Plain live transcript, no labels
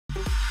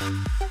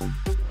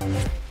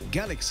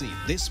Galaxy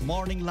This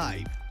Morning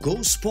Live,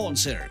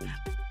 co-sponsor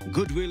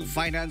Goodwill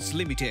Finance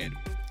Limited,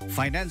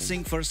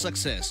 financing for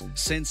success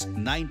since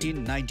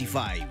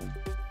 1995.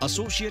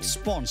 Associate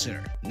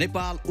sponsor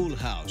Nepal Wool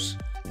House,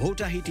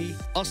 Hotahiti,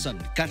 Asan,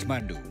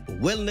 Kathmandu.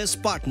 Wellness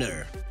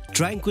partner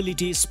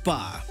Tranquility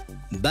Spa.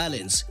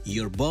 Balance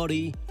your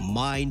body,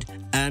 mind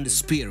and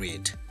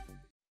spirit.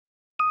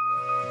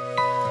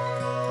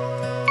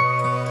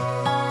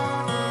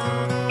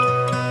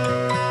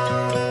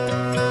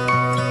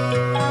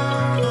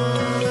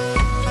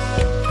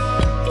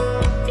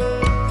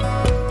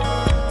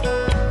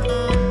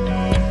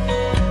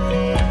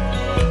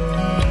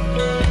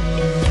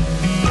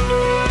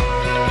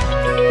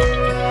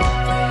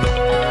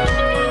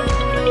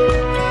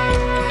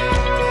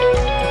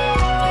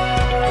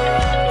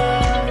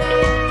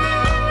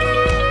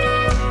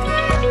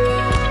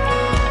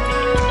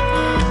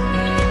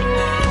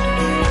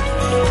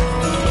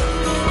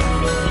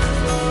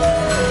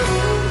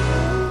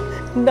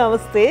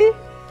 नमस्ते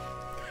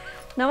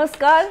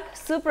नमस्कार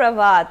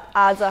सुप्रभात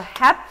आज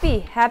happy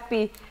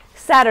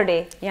Saturday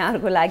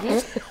यहाँहरुको लागि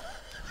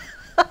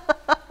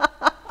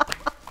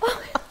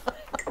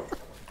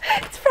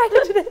It's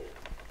Friday today.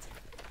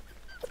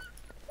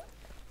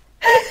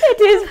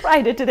 It is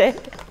Friday today.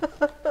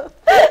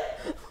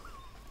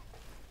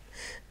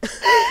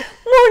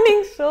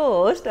 Morning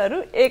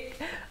host-हरु एक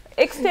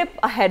step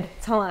ahead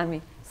छौं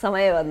हामी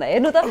समय भन्दा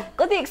हेर्नु त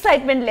कति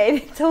एक्साइटमेन्ट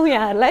ल्याइदिन्छौ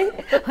यहाँहरुलाई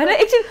हैन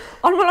एकछिन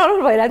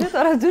अनमोल भइराथ्यो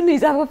तर जुन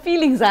हिसाबको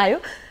फिलिङ्स आयो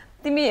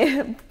तिमी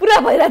पुरा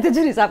भइराथ्यो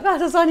जुन हिसाबको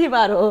आज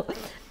शनिबार हो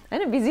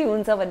हैन बिजी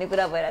हुन्छ भन्ने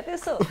कुरा भइराथ्यो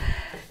सो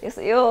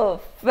यो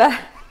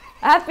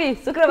ह्यापी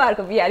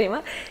शुक्रबारको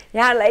बिहारीमा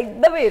यहाँहरुलाई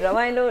एकदमै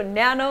रमाइलो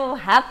न्यानो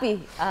ह्यापी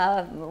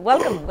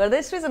वेलकम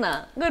गर्दै सृजना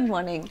गुड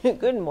मर्निङ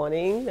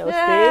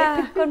नमस्ते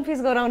कन्फ्युज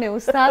गराउने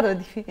उस्ताद हो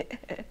तिमी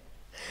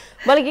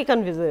मलाई के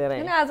कन्फ्युज गराए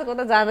हैन आज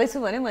कता जाँदै छु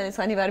भने मैले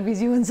शनिबार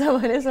बिजी हुन्छ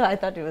भने so I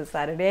thought it was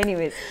Saturday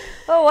anyways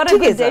what a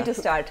good day to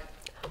start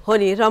हो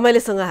नि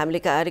रमाइलोसँग हामीले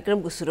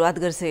कार्यक्रमको सुरुवात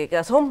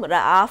गरिसकेका छौं र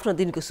आफ्नो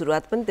दिनको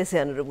सुरुवात पनि त्यसै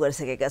अनुरूप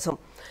गरिसकेका छौं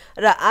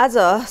र आज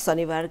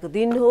शनिबारको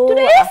दिन हो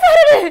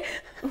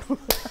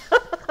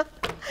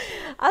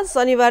आज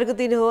शनिबारको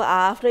दिन हो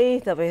आफ्नै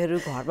तपाईहरु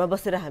घरमा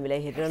बसेर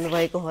हामीलाई हेरिरहनु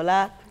भएको होला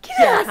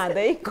चिया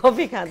खाँदै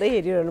कफी खाँदै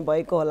हेरिरहनु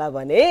भएको होला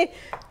भने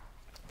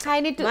I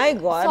need to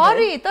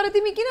sorry तर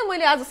तिमी किन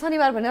मैले आज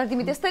शनिबार भनेर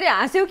तिमी त्यसरी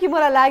हाँस्यौ कि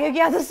मलाई लाग्यो कि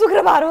आज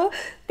शुक्रबार हो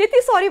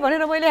त्यति सरी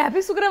भनेर मैले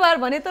ह्यापी शुक्रबार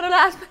भने तर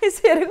लास्टमा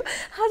सेरेको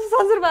आज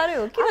शनिबारै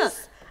हो किन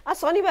आज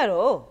शनिबार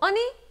हो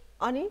अनि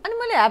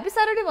मैले ह्यापी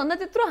सैटरडे भन्दा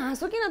त्यत्रो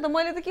हाँसो किन त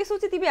मैले त के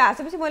सोचे तिमी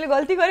हाँसेपछि मैले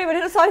गल्ती गरे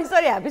भनेर सरी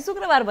ह्यापी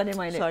शुक्रबार भने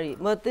मैले सरी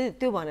म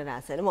त्यो भनेर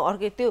हाँसेन म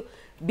अर्कै त्यो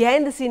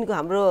बिहाइन्ड द सिनको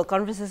हाम्रो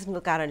कन्भर्सेसनको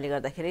कारणले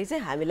गर्दाखेरि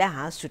चाहिँ हामीलाई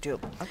हाँस छुट्यो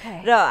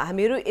र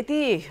हामीहरू यति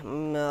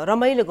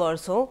रमाइलो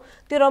गर्छौं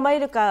त्यो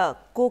रमाइलो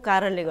को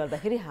कारणले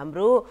गर्दाखेरि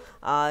हाम्रो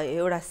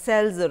एउटा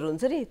सेल्सहरु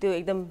हुन्छ नि त्यो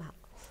एकदम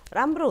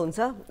राम्रो हुन्छ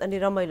अनि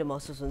रमाइलो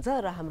महसुस हुन्छ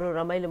र हाम्रो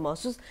रमाइलो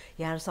महसुस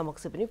यहाँ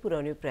समक्ष पनि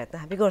पुर्याउने प्रयत्न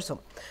हामी गर्छौं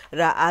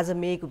र आज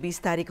मेको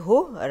 20 तारिक हो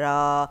र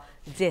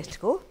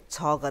जेठको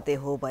 6 गते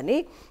हो भने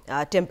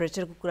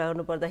टेम्परेचरको कुरा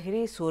गर्नु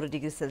पर्दाखेरि 16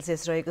 डिग्री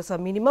सेल्सियस रहेको छ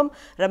मिनिमम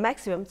र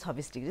म्याक्सिमम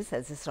 26 डिग्री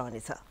सेल्सियस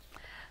रहनेछ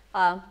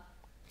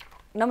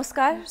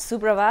नमस्कार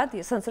सुप्रभात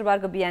यो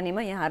संसारबारको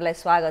बिहानीमा यहाँहरुलाई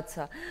स्वागत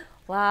छ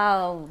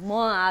वाउ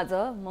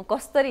म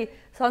कस्तरी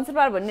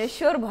संसारबार भन्ने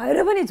स्योर भएर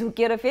पनि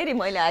झुकेर फेरि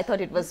मैले I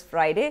thought it was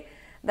Friday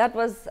That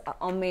was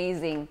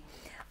amazing.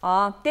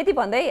 त्यति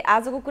भन्दै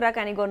आजको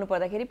कुराकानी गर्नु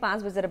पर्दाखेरि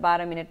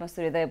 5:12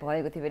 सूर्योदय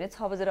भएको थियो भने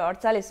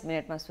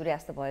 6:48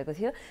 सूर्यास्त भएको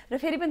थियो र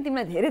फेरि पनि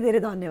तिमीलाई धेरै धेरै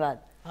धन्यवाद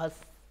हस्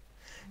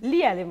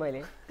लिहाले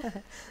मैले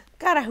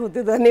कहाँ राख्नु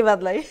त्यो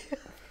धन्यवादलाई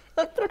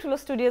यत्रो ठुलो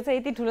स्टुडियो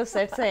छ यति ठुलो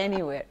सेट छ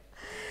एनीवेयर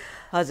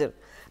हजुर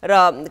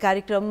र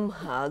कार्यक्रम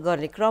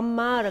गर्ने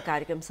क्रममा र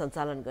कार्यक्रम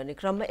सञ्चालन गर्ने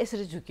क्रममा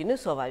यसरी झुकिनु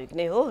स्वाभाविक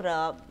नै हो र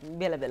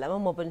बेला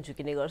बेलामा म पनि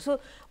झुकिने गर्छु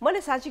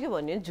मैले साच्चै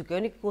भन्ने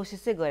झुक्याउने कोसिस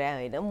चाहिँ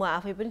गरे हैन म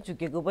आफै पनि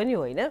झुकेको पनि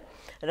होइन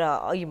र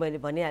अघि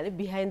मैले भनिहालेँ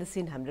बिहाइन्ड द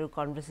सिन हाम्रो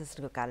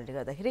कन्भर्सेसनको कारणले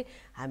गर्दाखेरि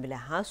हामीलाई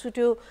हाँस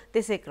उठ्यो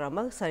त्यसै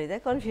क्रममा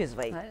सरिदा कन्फ्युज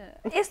भए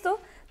यस्तो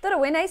तर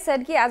व्हेन आई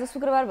सेड कि आज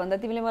शुक्रबार भन्दा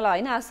तिमीले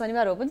मलाई हैन आज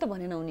शनिबार हो पनि त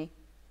भनेनौ नि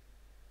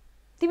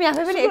तिमी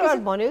आफै पनि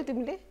एक भन्यौ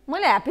तिमीले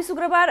मैले ह्यापी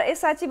शुक्रबार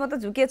साच्चै म त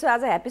झुकेछु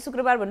आज ह्यापी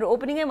शुक्रबार भनेर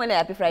ओपनिङै मैले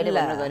ह्यापी फ्राइडे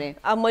भनेर गरे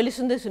अब मैले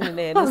सुन्दै सुन्ने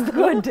हेर्नुस्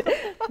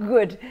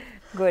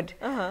गुड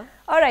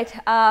अलराइट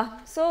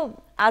सो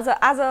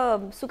आज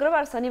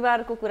शुक्रबार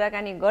शनिबारको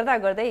कुराकानी गर्दा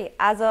गर्दै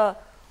आज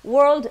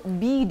वर्ल्ड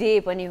बी डे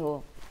पनि हो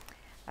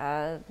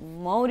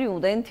मौरी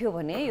हुँदैन थियो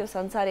भने यो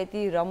संसार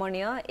यति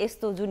रमणीय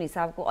यस्तो जुन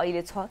हिसाबको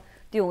अहिले छ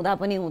त्यो हुँदा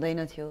पनि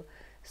हुँदैन थियो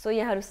सो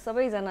यहाँहरु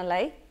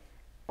सबैजनालाई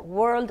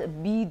वर्ल्ड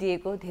बी डे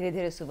को धेरै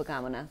धेरै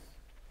शुभकामना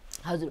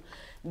हजुर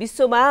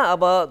विश्वमा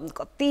अब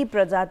कति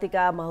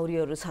प्रजातिका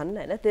माउरीहरू छन्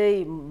हैन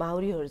त्यही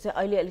माउरीहरू चाहिँ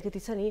अहिले अलिकति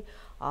छ नि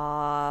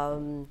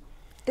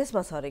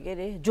त्यसमा छ रे के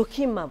रे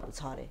जोखिममा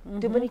छ रे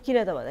त्यो पनि किन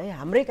त भन्दा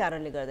हाम्रै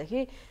कारणले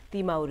गर्दाखेरि ती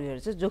माउरीहरू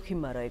चाहिँ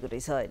जोखिममा रहेको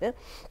रहेछ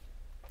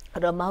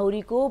हैन र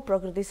माउरीको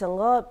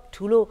प्रकृतिसँग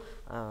ठूलो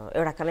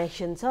एउटा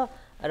कनेक्सन छ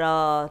र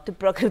त्यो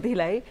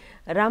प्रकृतिलाई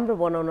राम्रो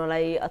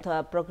बनाउनलाई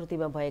अथवा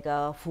प्रकृतिमा भएका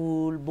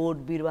फुल बोट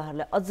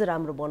बिरुवाहरूलाई अझ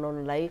राम्रो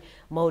बनाउनलाई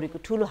मौरीको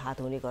ठुलो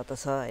हात हुने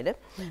गर्दछ हैन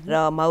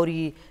र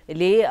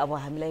मौरीले अब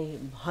हामीलाई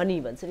हनी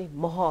भन्छ नि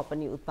मह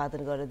पनि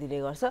उत्पादन गरेर दिने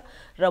गर्छ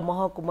र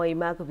महको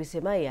महिमाको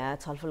विषयमा यहाँ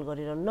छलफल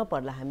गरिरहनु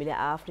नपर्ला हामीले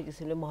आफ्नै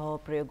किसिमले मह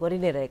प्रयोग गरि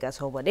नै रहेका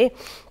छौं भने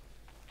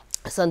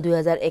सन्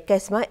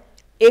 2021 मा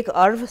 1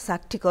 अर्ब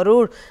 60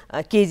 करोड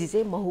केजी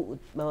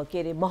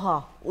चाहिँ मह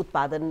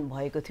उत्पादन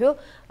भएको थियो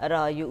र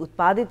यो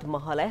उत्पादित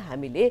महलाई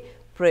हामीले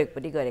प्रयोग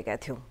पनि गरेका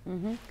थियौं।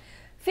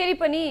 फेरि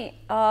पनि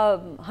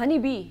हनी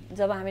बी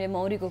जब हामीले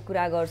मौरीको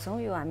कुरा गर्छौं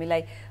यो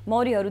हामीलाई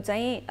मौरीहरू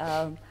चाहिँ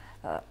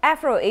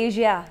एफ्रो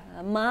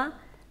एसियामा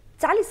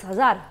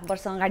 40,000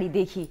 वर्ष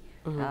अगाडिदेखि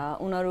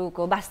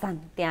उनीहरूको वासस्थान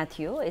त्यहाँ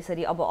थियो।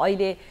 यसरी अब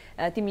अहिले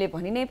तिमीले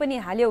भनि नै पनि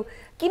हाल्यौ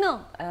किन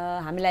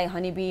हामीलाई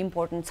हनी बी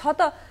इम्पोर्टेन्ट छ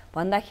त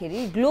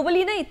भन्दाखेरि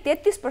ग्लोबली नै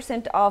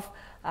 33% अफ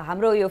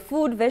हाम्रो यो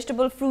फुड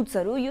भेजिटेबल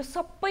फ्रुट्सहरू यो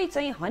सबै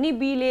चाहिँ हनी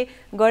बीले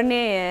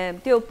गर्ने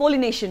त्यो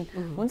पोलिनेसन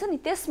हुन्छ नि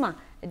त्यसमा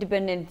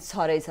डिपेन्डेन्ट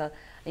छ रहेछ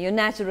यो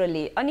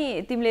नेचुरली।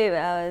 अनि तिमीले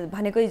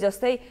भनेकै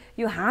जस्तै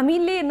यो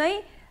हामीले नै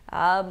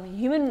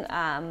ह्युमन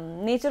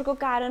नेचरको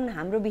कारण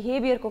हाम्रो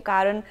बिहेभियरको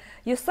कारण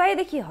यो 100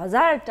 देखि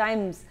 1000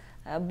 टाइम्स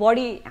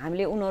बढी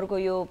हामीले उनीहरूको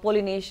यो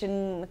पोलिनेसन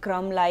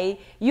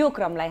यो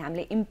क्रमलाई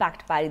हामीले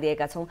इम्प्याक्ट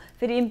पारिदिएका छौं।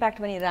 फेरि इम्प्याक्ट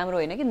पनि राम्रो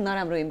होइन कि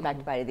नराम्रो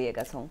इम्प्याक्ट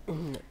पारिदिएका छौं,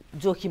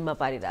 जोखिममा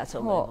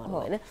पारिरहेछौँ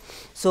हैन।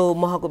 सो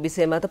महको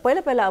विषयमा त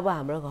पहिला अब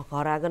हाम्रो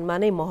घर आँगनमा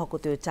नै महको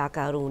त्यो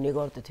चाकाहरू हुने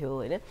गर्थ्यो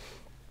हैन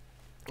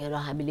र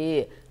हामीले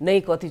नै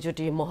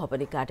कतिचोटि मह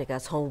पनि काटेका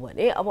छौं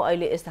भने अब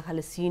अहिले यस्ता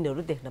खाले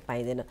सिनहरू देख्न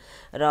पाइँदैन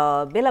र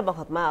बेला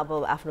बखतमा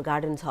अब आफ्नो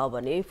गार्डन छ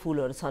भने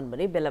फुलहरू छन्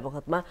भने बेला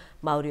बखतमा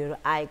माउरीहरू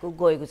आएको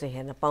गएको चाहिँ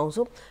हेर्न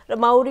पाउँछौं र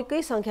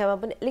माउरीकै संख्यामा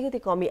पनि अलिकति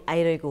कमी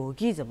आइरहेको हो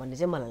कि भन्ने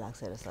चाहिँ मलाई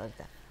लाग्छ र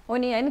सरिता हो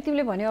नि हैन।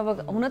 तिमीले भन्यो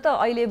अब हुन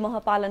त अहिले मह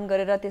पालन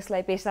गरेर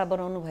त्यसलाई पेशा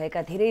बनाउनु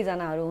भएका धेरै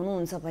जनाहरू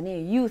हुनुहुन्छ भने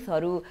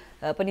युथहरू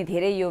पनि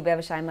धेरै यो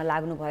व्यवसायमा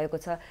लाग्नु भएको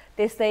छ।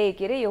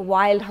 त्यस्तै के रे यो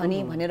वाइल्ड हनी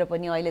भनेर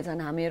पनि अहिले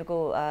झन् हामीहरूको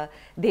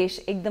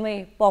देश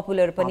एकदमै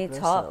पपुलर पनि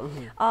छ।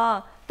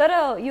 तर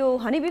यो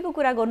हनीबीको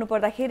कुरा गर्नु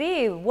पर्दाखेरि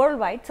वर्ल्ड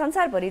वाइड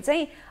संसारभरि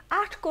चाहिँ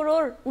 8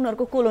 करोड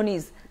उनीहरूको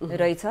कोलोनिज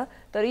रहेछ।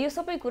 तर यो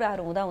सबै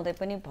कुराहरू हुँदाहुँदै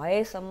पनि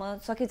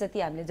भएसम्म सके जति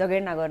हामीले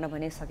जगेर्ना गर्न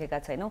भने सकेका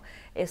छैनौं।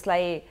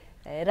 यसलाई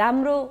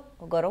राम्रो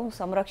गरौँ,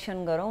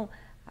 संरक्षण गरौँ,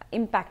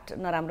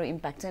 नराम्रो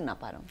इम्प्याक्ट चाहिँ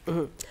नपारौँ।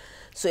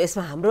 सो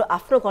यसमा हाम्रो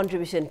आफ्नो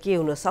कन्ट्रिब्युसन के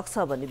हुन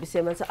सक्छ भन्ने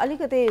विषयमा चाहिँ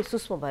अलिकति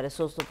सूक्ष्म भएर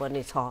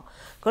सोच्नुपर्ने छ।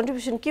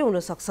 कन्ट्रिब्युसन के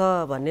हुन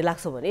सक्छ भन्ने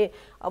लाग्छ भने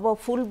अब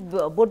फुल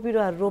बोट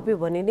बिरुवाहरू रोप्यो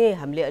भने नै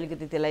हामीले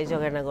अलिकति त्यसलाई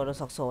जगेर्ना गर्न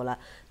सक्छौँ होला।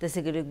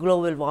 त्यसैगरी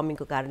ग्लोबल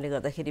वार्मिङको कारणले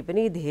गर्दाखेरि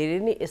पनि धेरै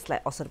नै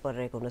यसलाई असर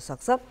परिरहेको हुन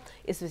सक्छ।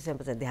 यस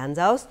विषयमा चाहिँ ध्यान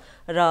जाओस्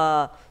र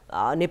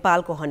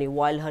नेपालको हनी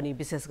वाइल्ड हनी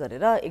विशेष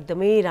गरेर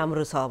एकदमै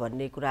राम्रो छ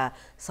भन्ने कुरा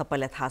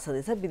सबैलाई थाहा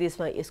छँदैछ।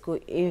 विदेशमा यसको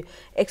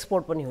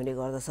एक्सपोर्ट पनि हुने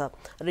गर्दछ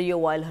र यो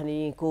वाइल्ड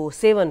हनीको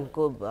सेवनको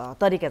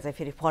तरिका चाहिँ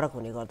फेरि फरक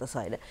हुने गर्दछ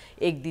हैन।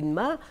 एक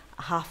दिनमा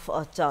हाफ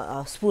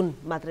स्पुन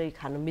मात्रै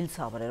खानु मिल्छ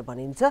भनेर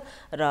भनिन्छ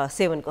र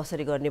सेवन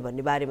कसरी गर्ने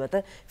भन्ने बारेमा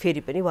त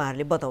फेरि पनि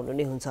उहाँहरूले बताउनु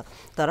नै हुन्छ।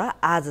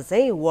 तर आज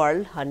चाहिँ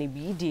वर्ल्ड हनी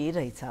बी डे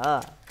रहेछ।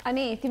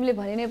 अनि तिमीले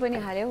भनि नै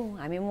पनि हाल्यौ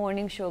हामी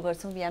मर्निङ शो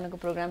गर्छौं, बिहानको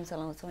प्रोग्राम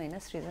चलाउँछौं हैन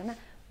सृजना।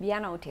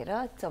 बिहान उठेर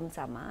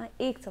चम्चामा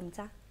 1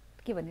 चम्चा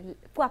के भने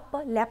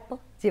क्वाप्प ल्याप्प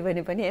जे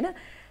भने पनि हैन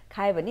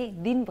खायो भने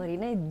दिनभरि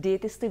नै डे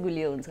त्यस्तै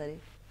गुलियो हुन्छ अरे।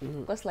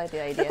 कसलाई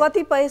त्यो आइडिया?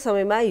 कतिपय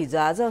समयमा हिजो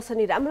आज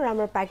असनी राम्रो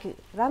राम्रो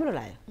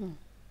लाग्यो,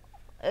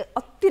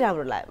 अति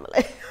राम्रो लाग्यो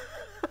मलाई।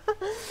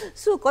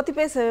 सो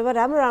कतिपय समयमा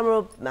राम्रो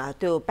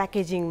त्यो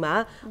प्याकेजिङमा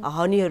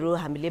हनीहरू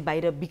हामीले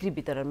बाहिर बिक्री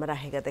वितरणमा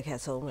राखेका देखेका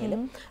छौँ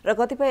हैन। र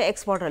कतिपय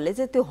एक्सपर्टहरूले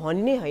चाहिँ त्यो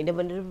हनी नै होइन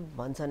भनेर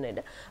भन्छन् हैन।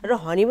 र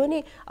हनी पनि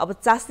अब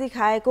चास्नी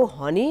खाएको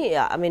हनी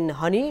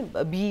हनी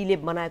बीले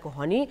बनाएको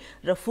हनी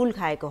र फुल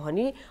खाएको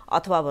हनी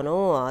अथवा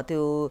भनौँ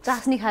त्यो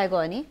चास्नी खाएको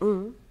हनी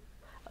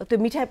त्यो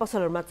मिठाई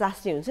पसलहरुमा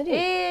चास्नी हुन्छ नि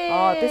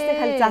त्यस्तै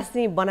खाली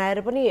चास्नी बनाएर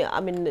पनि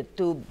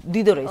त्यो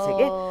दिदो रहेछ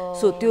के।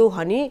 सो त्यो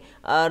हनी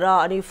र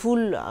अनि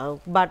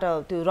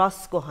फुलबाट त्यो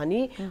रसको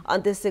हनी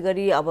अनि त्यसै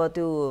गरी अब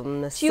त्यो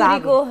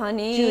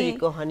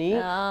चिउरीको हनी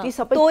ती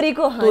सबै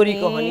तोरीको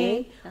हनी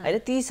हैन।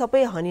 ती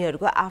सबै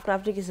हनीहरुको आफ्नो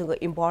आफ्नो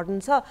किसिमको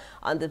इम्पोर्टेन्स छ।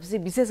 अनि त्यसपछि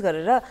विशेष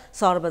गरेर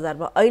सहर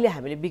बजारमा अहिले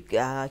हामीले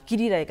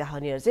किनिरहेका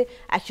हनीहरु चाहिँ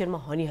एक्चुअलमा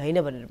हनी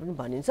हैन भनेर पनि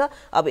भनिन्छ।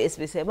 अब यस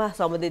विषयमा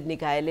सम्बन्धित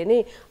निकायले नै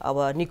अब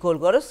निकोल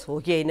गरोस् हो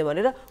कि हैन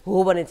भनेर,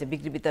 हो भने चाहिँ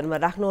बिक्री वितरणमा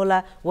राख्नु होला,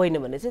 होइन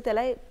भने चाहिँ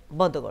त्यसलाई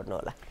बन्द गर्नु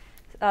होला।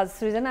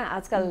 सृजना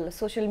आजकल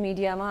सोशल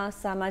मिडियामा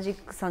सामाजिक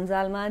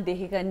सञ्जालमा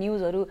देखेका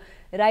न्यूजहरू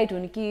राइट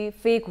हुन् कि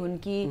फेक हुन्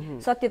कि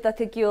सत्य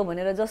तथ्य के हो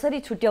भनेर जसरी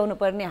छुट्याउनु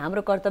पर्ने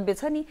हाम्रो कर्तव्य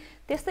छ नि,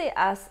 त्यस्तै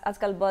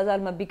आजकल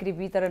बजारमा बिक्री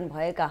वितरण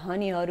भएका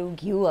हनीहरू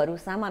घिउहरू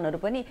सामानहरू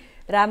पनि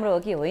राम्रो हो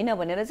कि होइन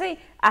भनेर चाहिँ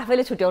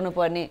आफैले छुट्याउनु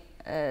पर्ने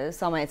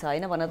समय छ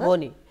हैन भन त? हो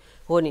नि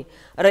हो नि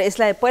र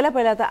यसलाई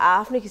पहिला त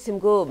आफ्नै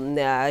किसिमको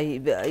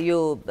यो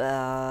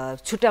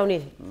छुट्याउने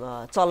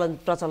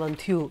प्रचलन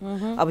थियो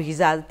अब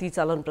हिजो आज ती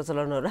चलन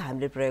प्रचलनहरू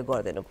हामीले प्रयोग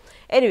गर्दैनौँ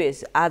एनिवेज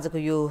आजको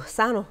यो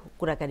सानो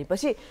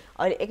कुराकानीपछि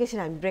अहिले एकैछिन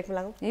हामी ब्रेकमा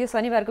लागौँ यो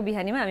शनिबारको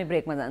बिहानीमा हामी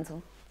ब्रेकमा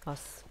जान्छौँ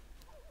हस्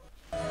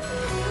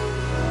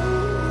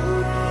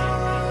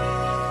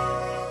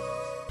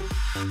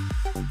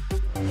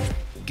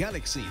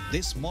Galaxy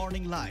This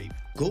Morning Live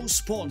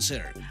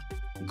co-sponsor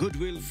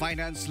Goodwill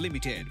Finance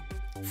Limited.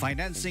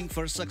 Financing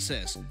for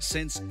success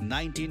since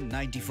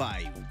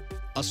 1995.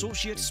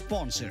 Associate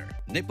sponsor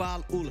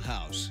Nepal Wool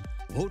House,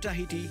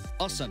 Bhotahiti,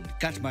 Asan,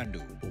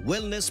 Kathmandu.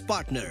 Wellness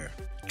partner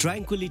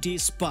Tranquility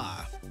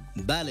Spa.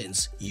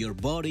 Balance your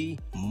body,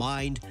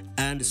 mind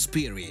and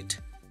spirit.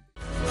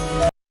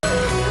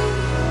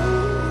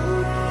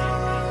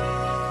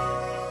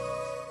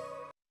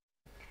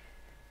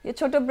 यो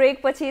छोटो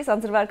ब्रेक पछि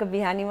सञ्चारबारको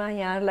बिहानीमा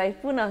यहाँहरूलाई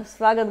पुनः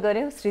स्वागत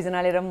गर्यौँ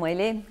सृजनाले र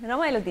मैले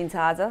रमाइलो दिन छ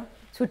आज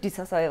छुट्टी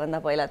छ सबैभन्दा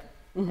पहिला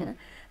हैन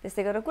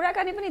त्यस्तै गरेर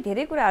कुराकानी पनि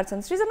धेरै कुराहरू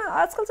छन् सृजना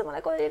आजकल चाहिँ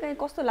मलाई कहिलेकाहीँ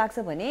कस्तो लाग्छ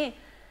भने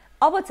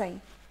अब चाहिँ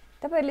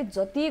तपाईहरुले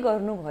जति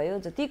गर्नुभयो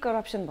जति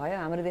करप्सन भयो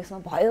हाम्रो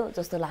देशमा भयो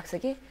जस्तो लाग्छ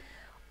कि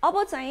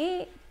अब चाहिँ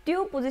त्यो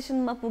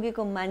पोजिसनमा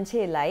पुगेको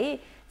मान्छेलाई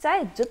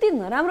चाहे जति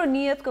नराम्रो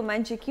नियतको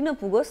मान्छे किन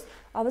पुगोस्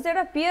अब चाहिँ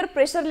एउटा पियर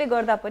प्रेसरले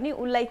गर्दा पनि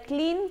उलाई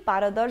क्लीन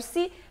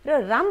पारदर्शी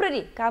र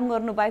राम्ररी काम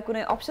गर्नु बाहेक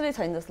कुनै अप्सनै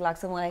छैन जस्तो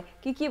लाग्छ मलाई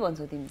के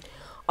भन्छौ तिमी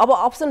अब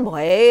अप्सन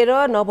भएर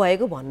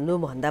नभएको भन्नु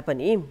भन्दा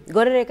पनि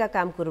गरिरहेका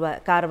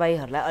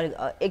कारबाहीहरूलाई अलिक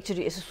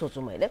एकचोटि यसो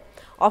सोचौँ हैन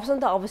अप्सन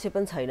त अवश्य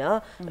पनि छैन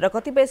र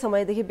कतिपय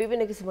समयदेखि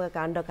विभिन्न किसिमका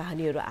काण्ड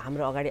कहानीहरू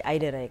हाम्रो अगाडि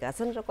आइरहेका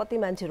छन् र कति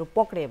मान्छेहरू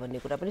पक्रे भन्ने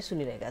कुरा पनि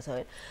सुनिरहेका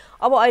छौँ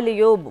अब अहिले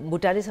यो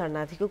भुटानी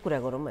शरणार्थीको कुरा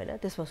गरौँ हैन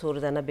त्यसमा 16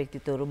 जना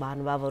व्यक्तित्वहरू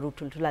महानुभावहरू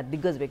ठुलठुला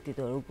दिग्गज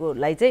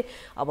व्यक्तित्वहरूलाई चाहिँ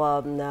अब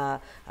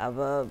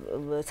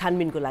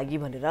छानबिनको लागि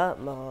भनेर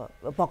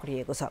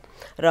पक्रिएको छ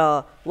र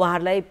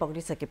उहाँहरूलाई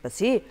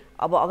पक्रिसकेपछि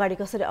अब अगाडि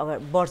कसरी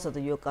बढ्छ त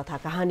यो कथा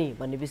कहानी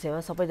भन्ने विषयमा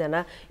सबैजना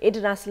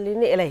इन्टरनेसनली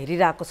नै यसलाई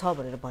हेरिरहेको छ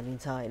भनेर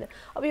भनिन्छ हैन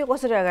अब यो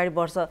कसरी अगाडि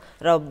बढ्छ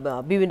र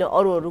विभिन्न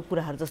अरू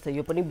कुराहरू जस्तै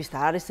यो पनि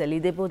बिस्तारै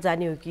सेलिँदै पो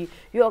जाने हो कि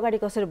यो अगाडि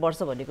कसरी बढ्छ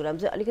भन्ने कुरामा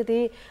चाहिँ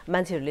अलिकति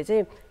मान्छेहरूले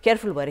चाहिँ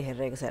केयरफुल भएर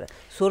हेरिरहेको छ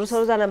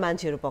 16 जना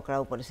मान्छेहरू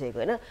पक्राउ परिसकेको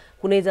हैन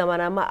कुनै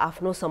जमानामा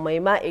आफ्नो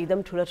समयमा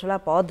एकदम ठुला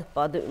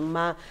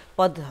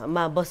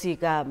पदमा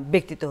बसेका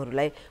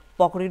व्यक्तित्वहरूलाई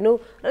पक्रिनु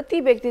र ती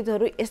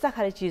व्यक्तित्वहरू यस्ता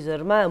खाले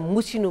चीजहरुमा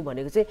मुछिनु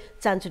भनेको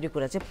चाहिँ चान्चुने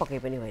कुरा चाहिँ पक्कै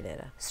पनि होइन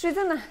र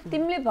सृजना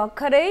तिमीले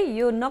भर्खरै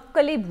यो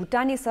नक्कली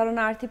भुटानी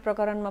शरणार्थी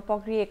प्रकरणमा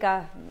पक्रिएका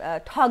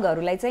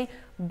ठगहरूलाई चाहिँ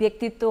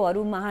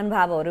व्यक्तित्वहरू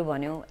महानुभावहरू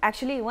भन्यौ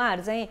एक्चुअली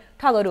उहाँहरू चाहिँ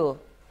ठगहरू हो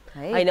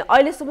हैन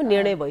अहिलेसम्म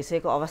निर्णय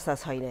भइसकेको अवस्था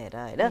छैन हेर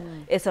हैन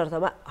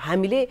यसर्थमा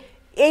हामीले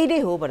यही नै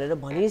हो भनेर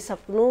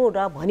भनिसक्नु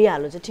र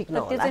भनिहाल्नु चाहिँ ठिक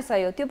नहोला त्यो चाहिँ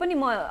सही हो त्यो पनि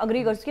म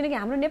अग्री गर्छु किनकि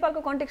हाम्रो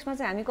नेपालको कन्टेक्स्टमा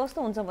चाहिँ हामी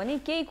कस्तो हुन्छ भने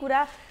केही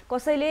कुरा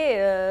कसैले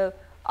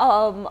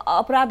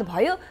अपराध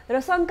भयो र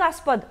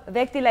शंकास्पद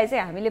व्यक्तिलाई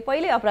चाहिँ हामीले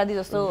पहिले अपराधी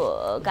जस्तो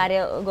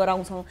कार्य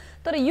गराउँछौं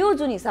तर यो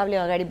जुन हिसाबले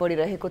अगाडि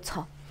बढिरहेको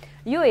छ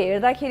यो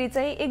हेर्दाखेरि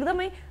चाहिँ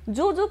एकदमै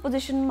जो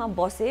पोजिसनमा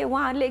बसे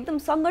उहाँहरूले एकदम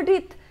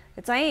संगठित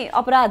चाहिँ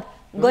अपराध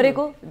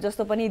गरेको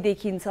जस्तो पनि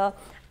देखिन्छ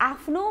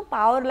आफ्नो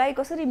पावरलाई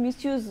कसरी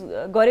मिसयुज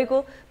गरेको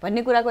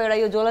भन्ने कुराको एउटा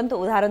यो ज्वलन्त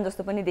उदाहरण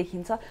जस्तो पनि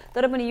देखिन्छ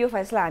तर पनि यो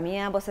फैसला हामी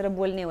यहाँ बसेर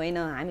बोल्ने होइन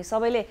हामी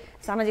सबैले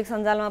सामाजिक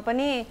सञ्जालमा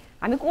पनि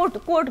हामी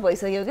कोर्ट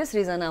भइसक्यो के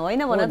सृजना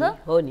होइन भन त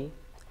हो नि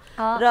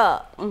र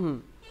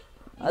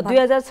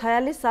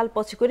 2046 साल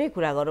पछिको नै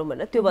कुरा गरौँ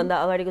भने त्यो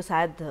भन्दा अगाडिको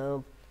सायद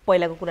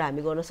पहिलाको कुरा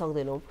हामी गर्न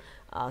सक्दैनौं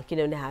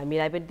किनभने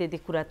हामीलाई पनि त्यति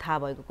कुरा थाहा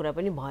भएको कुरा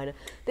पनि भएन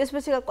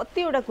त्यसपछिका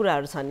कतिवटा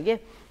कुराहरू छन् के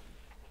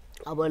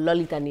अब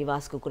ललिता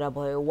निवासको कुरा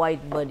भयो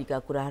व्हाइट बडीका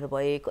कुराहरू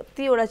भए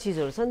कतिवटा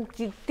चीजहरू छन्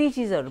ती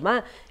चीजहरुमा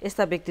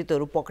यस्ता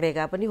व्यक्तित्वहरू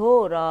पक्रेका पनि हो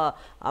र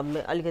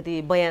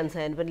अलिकति बयान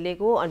पनि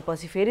लिएको अनि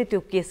पछि फेरि त्यो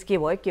केस के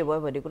भयो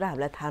भन्ने कुरा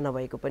हामीलाई थाहा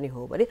नभएको पनि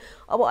हो भने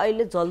अब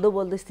अहिले जल्दो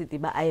बल्दो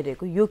स्थितिमा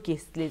आइरहेको यो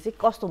केसले चाहिँ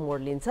कस्तो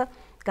मोड लिन्छ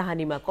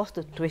कहानीमा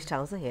कस्तो ट्विस्ट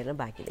आउँछ हेर्न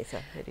बाँकी नै छ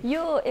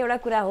यो एउटा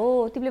कुरा हो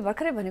तिमीले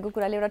भर्खरै भनेको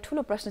कुराले एउटा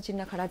ठूलो प्रश्न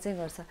चिन्ह खडा चाहिँ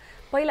गर्छ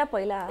पहिला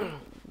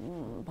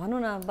भनौं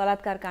न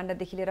बलात्कार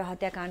काण्डदेखि लिएर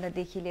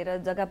हत्याकाण्डदेखि लिएर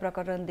जग्गा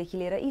प्रकरणदेखि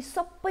लिएर यी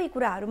सबै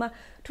कुराहरुमा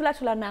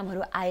ठूला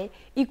नामहरु आए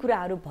यी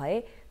कुराहरु भए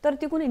तर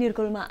त्यो कुनै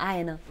निर्कुलमा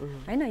आएन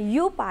हैन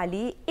यो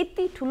पाली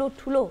यति ठूलो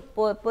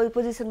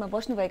पोजिसनमा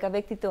बस्नुभएका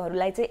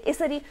व्यक्तित्वहरुलाई चाहिँ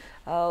यसरी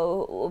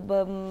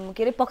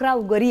के रे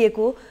पक्राउ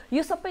गरिएको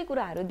यो सबै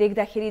कुराहरु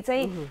देख्दाखेरि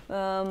चाहिँ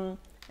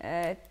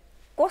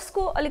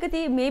कसको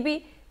अलिकति मेबी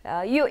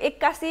यो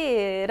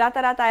 81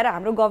 राता आएर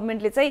हाम्रो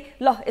गभर्नमेन्टले चाहिँ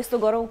ल यस्तो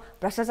गरौं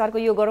भ्रष्टाचारको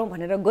यो गरौं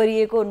भनेर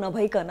गरिएको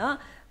नभइकन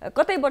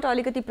कतैबाट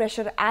अलिकति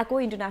प्रेसर आएको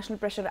इन्टरनेसनल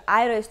प्रेसर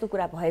आएर यस्तो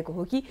कुरा भएको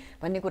हो कि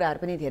भन्ने कुराहरू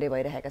पनि धेरै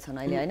भइरहेका छन्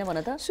अहिले हैन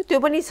भन त त्यो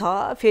पनि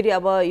छ फेरि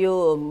अब यो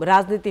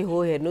राजनीति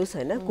हो हेर्नुस्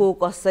हैन को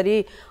कसरी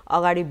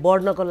अगाडि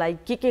बढ्नको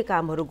लागि के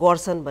कामहरू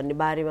गर्छन् भन्ने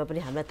बारेमा पनि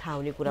हामीलाई थाहा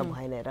हुने कुरा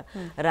भएन र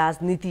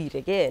राजनीति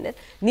रे के हैन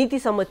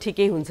नीतिसम्म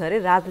ठिकै हुन्छ रे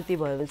राजनीति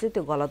भयो भने चाहिँ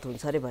त्यो गलत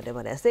हुन्छ रे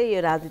भने जस्तै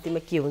यो राजनीतिमा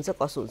के हुन्छ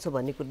कसो हुन्छ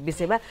भन्ने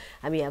विषयमा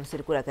हामी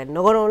यहाँसरी कुराकानी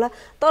नगरौँला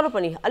तर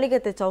पनि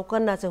अलिकति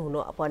चौकन्ना चाहिँ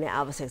हुनु पर्ने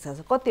आवश्यकता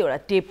छ कतिवटा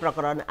टेप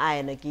प्रकरण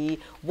आएन कि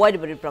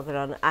वाइडबरी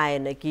प्रकरण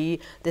आएन कि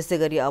त्यसै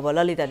गरी अब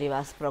ललिता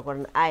निवास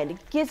प्रकरण आएन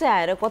के चाहिँ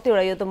आएर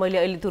कतिवटा यो त मैले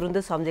अहिले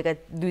तुरुन्तै सम्झेका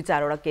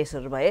 2-4 वटा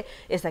केसहरू भए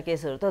यस्ता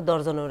केसहरू त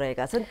दर्जनौं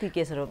रहेका छन् ती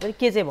केसहरूमा पनि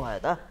के चाहिँ भयो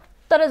त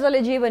तर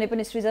जसले जे भने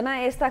पनि सृजना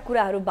यस्ता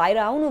कुराहरू बाहिर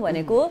आउनु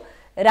भनेको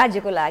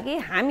राज्यको लागि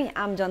हामी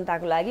आम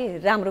जनताको लागि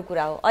राम्रो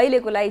कुरा हो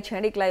अहिलेको लागि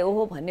क्षणिकलाई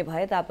ओहो भन्ने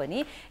भए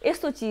तापनि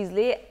यस्तो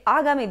चीजले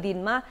आगामी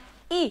दिनमा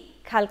यी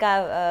खालका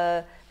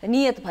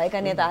नियत भएका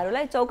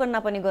नेताहरूलाई चौकन्ना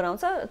पनि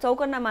गराउँछ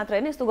चौकन्ना मात्र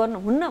हैन यस्तो गर्नु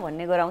हुन्न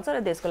भन्ने गराउँछ र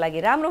देशको लागि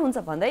राम्रो हुन्छ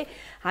भन्दै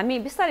हामी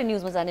बिस्तारै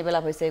न्यूजमा जाने बेला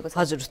भइसकेको छ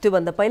हजुर त्यो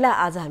भन्दा पहिला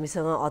आज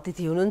हामीसँग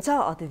अतिथि हुनुहुन्छ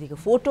अतिथिको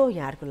फोटो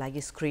यहाँहरुको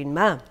लागि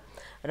स्क्रिनमा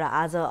र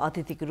आज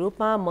अतिथिको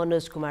रूपमा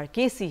मनोज कुमार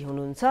केसी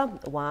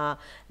हुनुहुन्छ उहाँ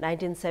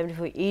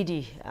 1974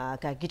 एडी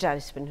का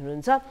गिटारिस्ट पनि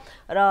हुनुहुन्छ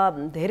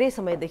र धेरै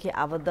समयदेखि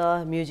आबद्ध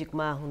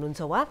म्युजिकमा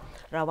हुनुहुन्छ उहाँ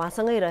र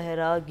उहाँसँगै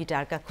रहेर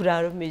गिटारका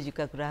कुराहरू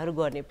म्युजिकका कुराहरू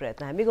गर्ने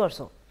प्रयत्न हामी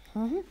गर्छौं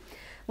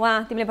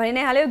उहाँ तिमीले भनि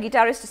नै हाल्यौ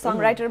गिटारिस्ट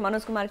सङराइटर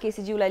मनोज कुमार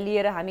केसीज्यूलाई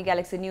लिएर हामी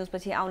ग्यालेक्सी न्यूज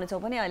पछि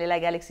आउनेछौँ भने अहिलेलाई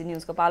ग्यालेक्सी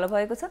न्यूजको पालो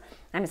भएको छ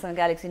हामीसँग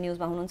ग्यालेक्सी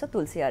न्यूजमा हुनुहुन्छ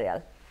तुलसी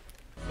Aryal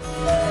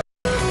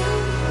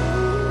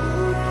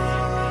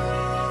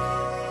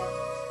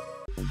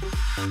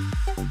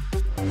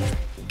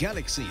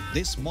Galaxy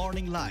This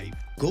Morning Live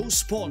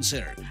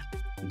co-sponsor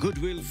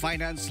Goodwill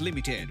Finance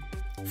Limited,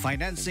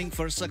 financing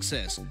for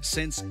success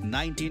since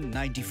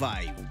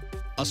 1995.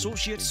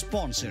 Associate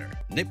sponsor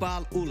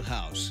Nepal Wool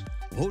House,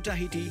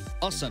 Hotahiti,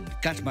 Asan,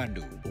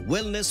 Kathmandu.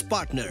 Wellness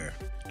partner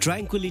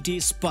Tranquility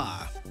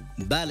Spa.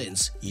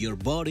 Balance your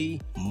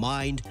body,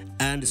 mind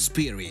and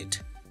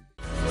spirit.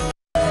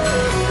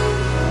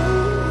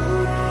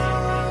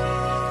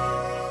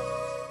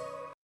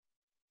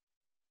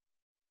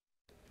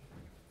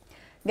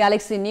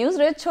 Galaxy news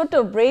र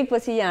छोटो brake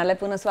पछि यहाँलाई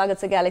पुनः स्वागत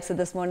छ galaxy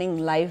this morning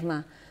लाइभमा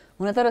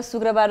हुन त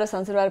शुक्रबार र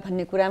शनिबार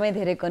भन्ने कुरामै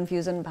धेरै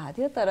कन्फ्युजन भएको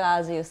थियो तर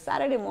आज यो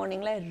सैटरडे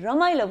मर्निङलाई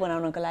रमाइलो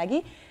बनाउनको लागि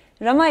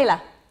रमाइला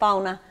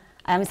पाउना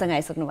हामीसँग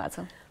आइसक्नु भएको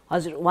छ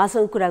हजुर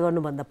उहाँसँग कुरा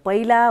गर्नुभन्दा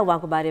पहिला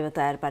उहाँको बारेमा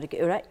तयार पारेको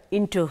एउटा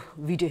इन्ट्रो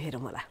भिडियो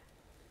हेरौँ होला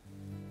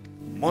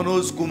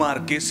मनोज कुमार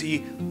केसी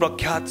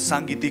प्रख्यात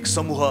सांगीतिक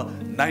समूह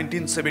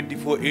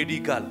 1974 एडी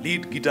का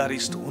लीड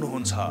गिटारिस्ट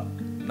हुनुहुन्छ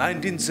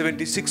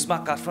 1976 मा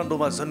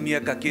काठमाडौँमा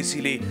जन्मिएका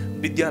केसीले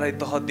विद्यालय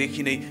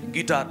तहदेखि नै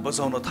गिटार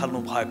बजाउन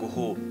थाल्नु भएको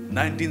हो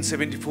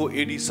 1974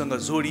 एडी सँग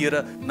जोडिएर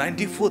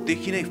 94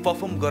 देखि नै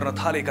परफर्म गर्न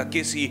थालेका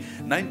केसी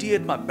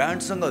 98 मा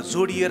ब्यान्डसँग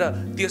जोडिएर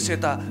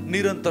त्यसयता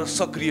निरन्तर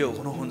सक्रिय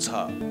हुनुहुन्छ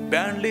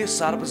ब्यान्डले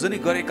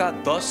सार्वजनिक गरेका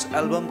 10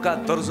 एल्बमका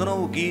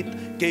दर्जनौं गीत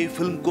केही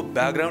फिल्मको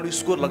ब्याकग्राउन्ड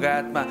स्कोर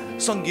लगायतमा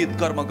संगीत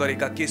कर्म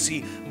गरेका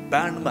केसी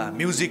ब्यान्डमा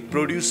म्युजिक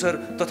प्रोड्युसर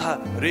तथा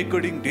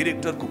रेकर्डिङ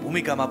डाइरेक्टरको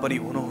भूमिकामा पनि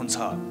हुनुहुन्छ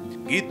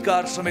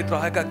गीतकार समेत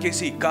रहेका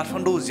KC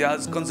Kathmandu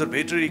jazz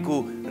कन्जर्भेटरीको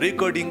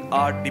recording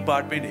art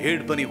department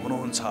head पनि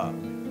हुनुहुन्छ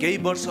केही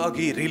वर्ष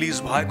अघि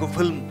रिलिज भएको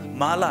फिल्म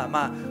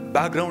मालामा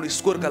ब्याकग्राउन्ड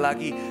स्कोरका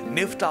लागि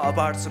नेफ्टा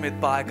अवार्ड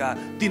समेत पाएका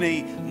तिनै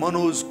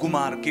मनोज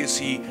कुमार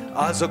केसी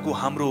आजको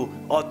हाम्रो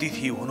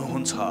अतिथि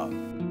हुनुहुन्छ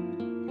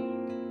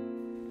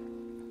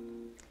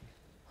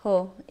हो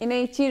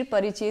यिनै चिर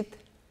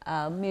परिचित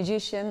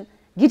म्युजिशियन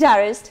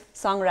गिटारिस्ट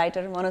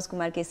सङराइटर मनोज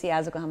कुमार केसी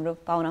आजको हाम्रो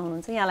पाहुना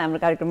हुनुहुन्छ यहाँलाई हाम्रो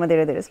कार्यक्रममा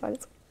धेरै धेरै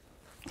स्वागत छ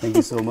Thank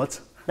you so much.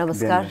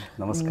 नमस्कार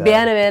नमस्कार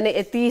बिहान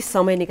यति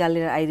समय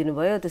निकालेर आइदिनु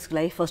भयो त्यसको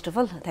लागि first of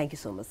all thank you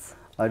so much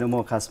हैन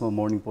म खासमा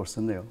मर्निङ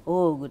पर्सन नै हो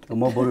ओ गुड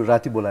म बरु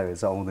राति बोलाए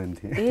चाहिँ आउँदैन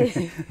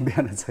थिए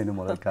बिहान छैन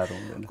मलाई गाह्रो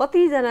हुँदैन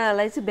कति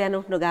जनालाई चाहिँ बिहान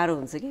उठ्न गाह्रो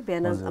हुन्छ कि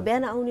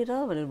बिहान आउने र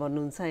भनेर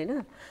भन्नुहुन्छ हैन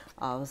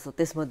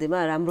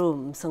त्यसमध्येमा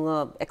राम्रोसँग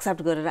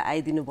एक्सेप्ट गरेर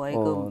आइदिनु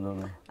भएको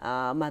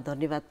मा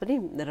धन्यवाद पनि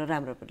र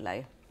राम्रो पनि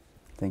लाग्यो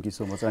थ्यांक यू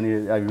सो मच अनि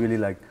आई रियली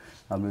लाइक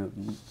हाम्रो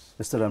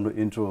यस्तो राम्रो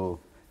इन्ट्रो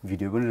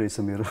भिडियो पनि रहेछ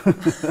मेरो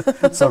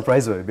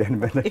सरप्राइज भयो बिहान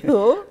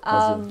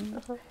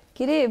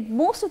के रे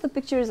मोस्ट अफ द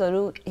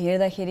पिक्चर्सहरु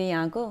हेर्दाखेरि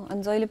यहाँको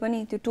अनि जहिले पनि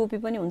त्यो टोपी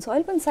पनि हुन्छ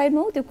अहिले पनि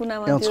साइडमा हो त्यो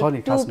कुनामा त्यो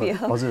टोपी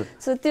हजुर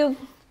सो त्यो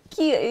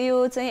के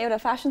यो चाहिँ एउटा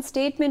फ्यासन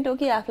स्टेटमेन्ट हो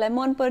कि आफुलाई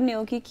मन पर्ने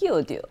हो कि के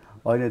हो त्यो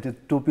अहिले त्यो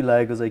टोपी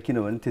लागेको चाहिँ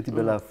किनभने त्यति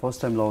बेला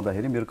फर्स्ट टाइम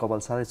लाउँदाखेरि मेरो कपाल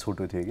सारै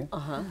छोटो थियो के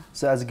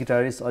सो एज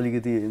गिटारिस्ट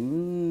अलिकति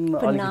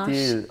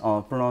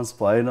प्रोनाउन्स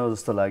भएन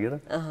जस्तो लागेर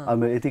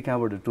अब यति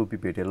कहाँबाट टोपी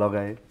भेटे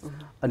लगाएँ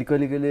अनि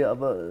कहिले कहिले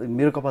अब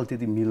मेरो कपाल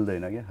त्यति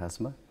मिल्दैन क्या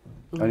खासमा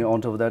अनि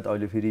अन टप द्याट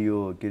अहिले फेरि यो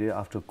के अरे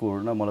आफ्टर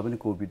कोरोना मलाई पनि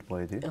कोभिड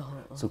भयो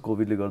थियो सो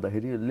कोभिडले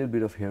गर्दाखेरि little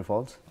beet of hair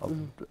falls I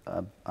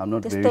am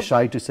not very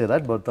Sai to say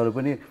that but तर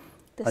पनि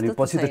अनि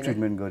पछि त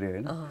ट्रिटमेन्ट गरे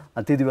हैन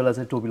अनि त्यति बेला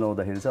चाहिँ टोपी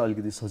लाउँदाखेरि चाहिँ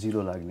अलिकति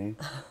सजिलो लाग्ने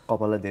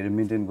कपाललाई धेरै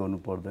मेन्टेन गर्नु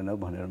पर्दैन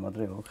भनेर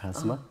मात्रै हो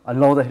खासमा अनि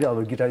लाउँदाखेरि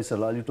अब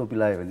गिटारिस्टहरुलाई अलि टोपी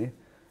लायो भने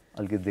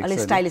अलिकति अलि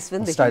स्टाइलिश पनि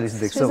देखिन्छ। स्टाइलिश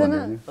देख्छ भने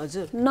नि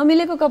हजुर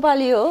नमिलेको कपाल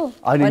यो हो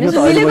अनि यो भनेपछि त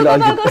अहिले मिलेको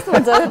मैले कपाल कस्तो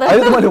हुन्छ त?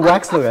 अहिले त मैले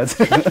व्याक्स लगाएको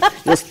छु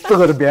यस्तो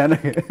गरेर बिहान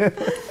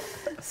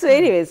सो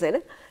एनिवेज होइन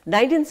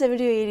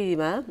 1978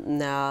 मा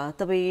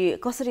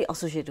तपाईँ कसरी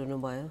एसोसिएट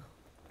हुनुभयो?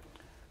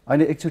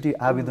 अनि एकचोटि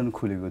आवेदन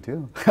खुलेको थियो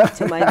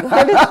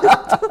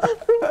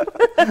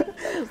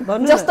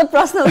जस्तो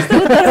प्रश्न उस्तो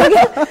उत्तर हो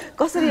क्या।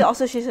 कसरी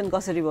एसोसिएसन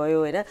कसरी भयो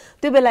होइन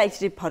त्यो बेला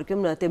एकचोटि फर्क्यौँ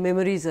न त्यो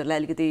मेमोरिजहरूलाई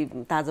अलिकति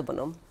ताजा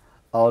बनाऊँ।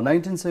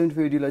 1974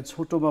 एडीलाई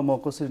छोटोमा म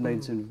कसरी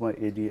 1974 मा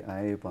एडी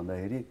आएँ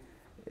भन्दाखेरि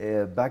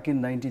ब्याक इन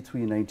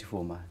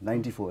 93-94 मा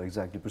 94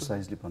 एक्ज्याक्टली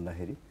प्रिसाइजली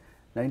भन्दाखेरि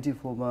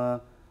 94 मा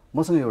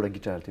मसँग एउटा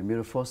गिटार थियो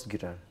मेरो फर्स्ट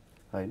गिटार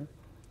होइन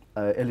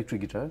इलेक्ट्रिक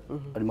गिटार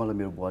अनि मलाई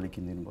मेरो बुवाले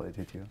किनिदिनु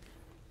भएको थियो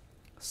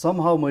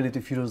समहाउ मैले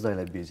त्यो फिरोज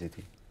दाईलाई बेचेको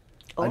थिएँ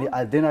अनि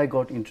then I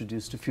got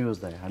introduce to Firoz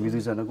दाई हामी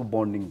दुईजनाको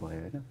बन्डिङ भयो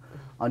होइन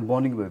अनि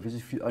बन्डिङ भएपछि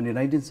अनि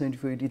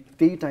 1974 एडी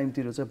त्यही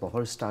टाइमतिर चाहिँ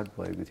भर्खर स्टार्ट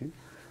भएको थियो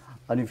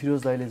अनि फिरोज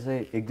दाईले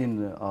चाहिँ एक दिन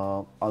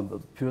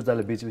फिरोज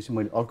दाईलाई बेचेपछि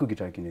मैले अर्को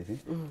गिटार किनेको थिएँ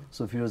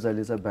सो फिरोज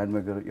दाईले चाहिँ ब्यान्डमा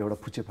गएर एउटा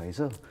फुच्चे भाइ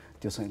छ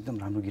त्योसँग एकदम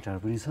राम्रो गिटार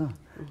पनि छ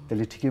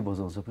त्यसले ठिकै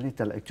बजाउँछ पनि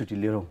त्यसलाई एकचोटि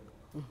लिएर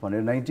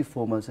भनेर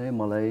 94 मा चाहिँ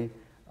मलाई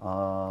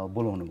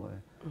बोलाउनु भयो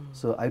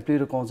so I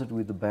played a concert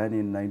with the band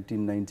in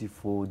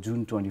 1994 जुन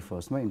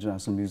 21 मा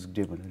इन्टरनेसनल म्युजिक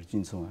डे भनेर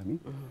चिन्छौँ हामी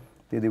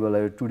त्यति बेला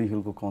टुडी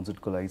हिलको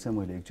कन्सर्टको लागि चाहिँ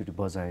मैले एकचोटि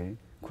बजाएँ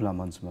खुला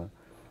मञ्चमा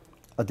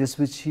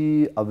त्यसपछि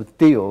अब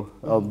त्यही हो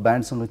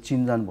ब्यान्डसँग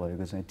चिनजान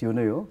भएको चाहिँ त्यो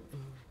नै हो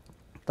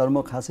तर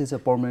म खासै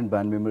चाहिँ पर्मानेन्ट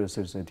ब्यान्ड मेम्बर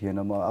यसरी चाहिँ थिएन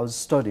म आई वाज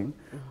स्टडिङ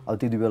अब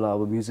त्यति बेला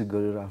अब म्युजिक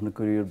गरेर आफ्नो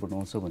करियर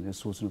बनाउँछ भनेर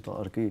सोच्नु त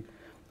अर्कै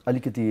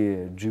अलिकति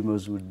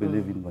ड्रिमर्स वुड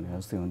बिलिभ इन भने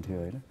जस्तै हुन्थ्यो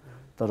होइन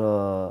तर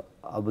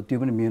अब त्यो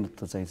पनि मेहनत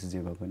त चाहिन्छ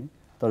जेमा पनि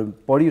तर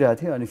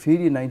पढिरहेको थिएँ अनि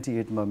फेरि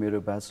 98 मा मेरो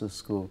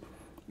ब्याचलर्सको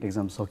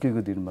एक्जाम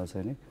सकेको दिनमा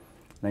चाहिँ नि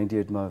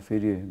 98 मा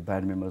फेरि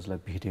ब्यान्ड मेम्बर्सलाई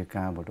भेटेँ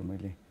कहाँबाट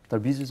मैले तर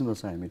बिचमा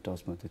चाहिँ हामी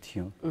टचमा त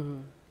थियौँ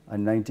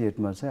अनि 98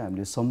 मा चाहिँ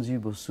हामीले सम्झी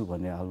बस्छु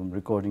भन्ने एल्बम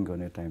रेकर्डिङ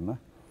गर्ने टाइममा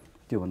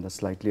त्योभन्दा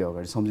स्लाइटली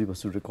अगाडि सम्झी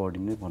बस्छु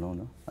रेकर्डिङ नै भनौँ न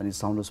अनि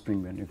साउन्ड अफ स्प्रिङ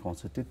भन्ने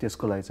कन्सर्ट थियो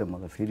त्यसको लागि चाहिँ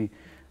मलाई फेरि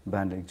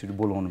ब्यान्डले एकचोटि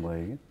बोलाउनु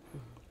भयो कि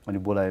अनि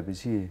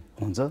बोलाएपछि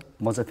हुन्छ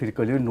म चाहिँ फेरि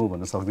कहिले पनि नो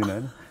भन्न सक्दिनँ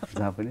होइन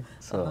जहाँ पनि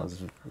so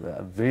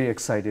very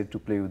excited to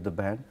play with the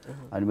band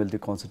अनि मैले त्यो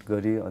कन्सर्ट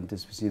गरेँ अनि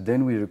त्यसपछि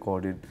देन वी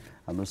रेकर्डेड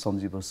हाम्रो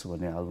सम्झी बस्छु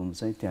भन्ने एल्बम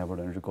चाहिँ त्यहाँबाट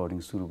रेकर्डिङ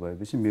सुरु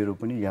भएपछि मेरो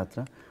पनि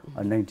यात्रा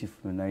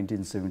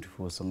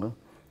 1974 सँग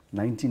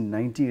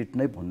 1998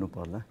 नै भन्नु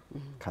पर्ला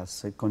खास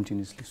चाहिँ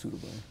कन्टिन्युसली सुरु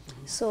भयो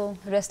सो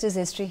रेस्ट इज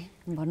हिस्ट्री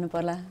भन्नु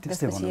पर्ला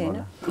त्यस्तै त्यसपछि भन्नु होइन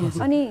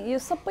पर्ला अनि यो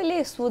सबैले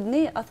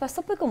सोध्ने अथवा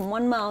सबैको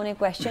मनमा आउने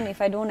question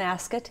if I don't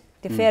ask it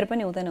त्यो फेयर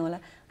पनि हुँदैन होला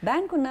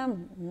ब्यान्डको नाम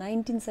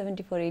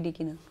 1974 एडी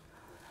किन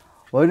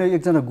होइन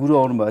एकजना गुरु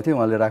आउनुभएको थियो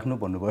उहाँले राख्नु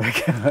भन्नुभयो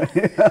क्या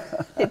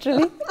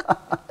लिटरली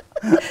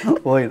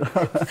होइन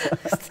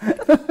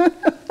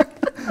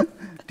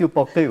त्यो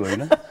पक्कै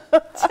होइन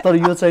तर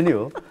यो चाहिँ नि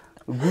हो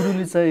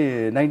गुरुले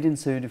चाहिँ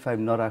 1975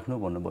 नराख्नु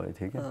भन्नुभएको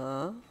थियो क्या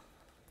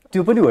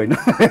त्यो पनि होइन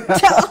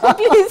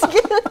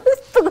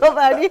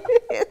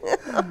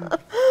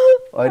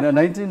होइन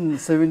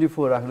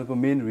 1974 राख्नुको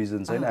मेन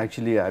रिजन चाहिँ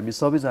एक्चुअली हामी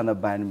सबैजना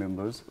band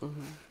members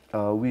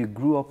we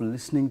grew up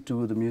listening to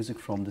the music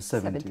from the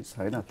 70s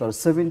होइन तर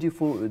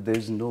 74 देयर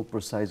इज नो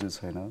प्रिसाइज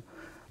छैन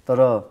तर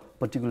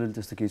पर्टिकुलरली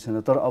त्यस्तो केही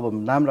छैन तर अब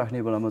नाम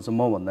राख्ने बेलामा चाहिँ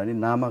म भन्दा नि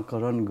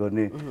नामाकरण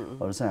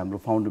गर्नेहरू चाहिँ हाम्रो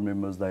फाउन्डर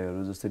मेम्बर्स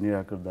दाईहरू जस्तै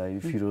निराकर दाई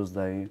फिरोज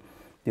दाई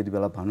त्यति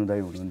बेला भानु दाई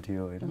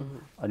हुनुहुन्थ्यो होइन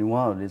अनि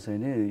उहाँहरूले चाहिँ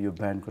नि यो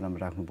ब्यान्डको नाम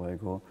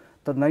राख्नुभएको हो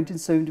तर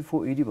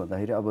 1974 एडी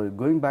भन्दाखेरि अब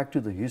going back to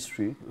the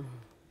history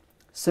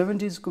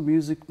 70s को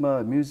म्युजिक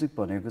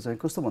भनेको चाहिँ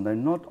कस्तो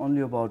भन्दाखेरि not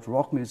only about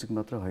rock music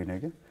मात्र होइन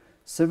क्या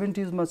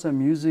 70s मा चाहिँ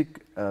म्युजिक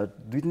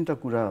दुई तिनवटा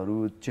कुराहरू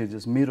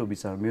चेन्जेस मेरो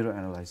विचार मेरो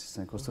एनालाइसिस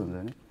चाहिँ कस्तो हुन्छ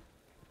भने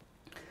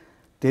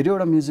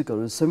धेरैवटा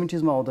म्युजिकहरू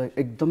 70s मा आउँदा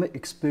एकदमै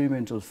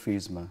एक्सपेरिमेन्टल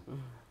फेजमा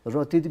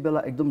र त्यति बेला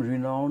एकदम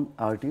रिनाउन्ड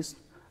आर्टिस्ट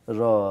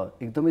र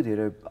एकदमै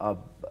धेरै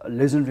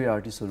लेजेन्डरी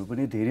आर्टिस्टहरू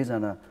पनि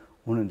धेरैजना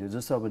हुनुहुन्थ्यो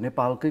जस्तो अब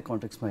नेपालकै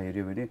कन्टेक्समा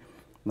हेऱ्यो भने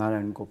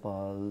नारायण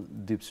गोपाल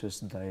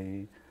दीपश्रेष्ठ दाई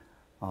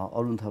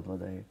अरुण थापा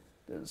दाई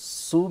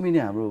सो मेनी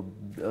हाम्रो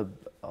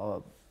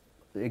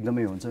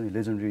एकदमै हुन्छ नि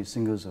लेजेन्डरी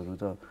सिङ्गर्सहरू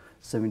त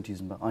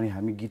 70s मा अनि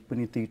हामी गीत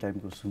पनि त्यही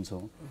टाइमको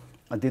सुन्छौँ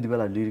अनि त्यति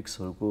बेला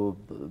लिरिक्सहरूको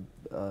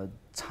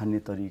छान्ने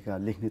तरिका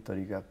लेख्ने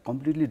तरिका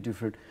completely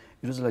different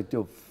it was like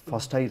त्यो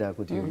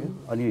फस्टाइरहेको थियो क्या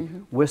अनि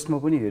वेस्टमा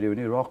पनि हेऱ्यो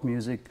भने rock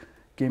music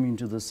came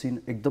into the scene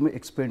एकदमै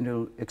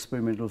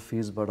एक्सपेरिमेन्टल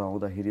फेजबाट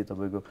आउँदाखेरि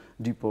तपाईँको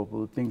डिप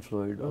पर्पल पिङ्क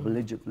फ्लोइड अब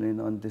लेड जेपलिन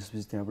अनि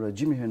त्यसपछि त्यहाँबाट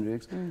जिमी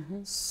हेन्ड्रिक्स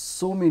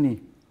सो मेनी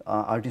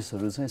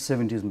आर्टिस्टहरू चाहिँ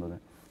 70s मा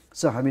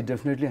सो हामी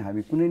डेफिनेटली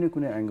हामी कुनै न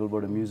कुनै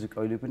एङ्गलबाट म्युजिक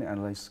अहिले पनि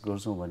एनालाइज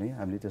गर्छौँ भने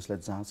हामीले त्यसलाई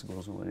जाँच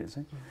गर्छौँ भने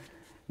चाहिँ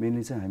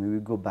मेनली चाहिँ हामी we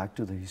go back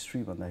to the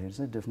history भन्दाखेरि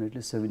चाहिँ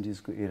डेफिनेटली 70s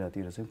को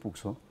एरातिर चाहिँ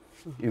पुग्छौँ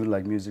इभन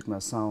लाइक म्युजिकमा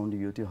साउन्ड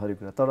यो त्यो हरेक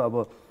कुरा तर अब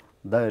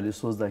दाइहरूले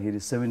सोच्दाखेरि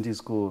 70s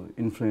को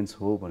इन्फ्लुएन्स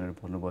हो भनेर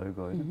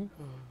भन्नुभएको होइन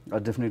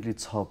डेफिनेटली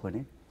छ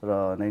पनि र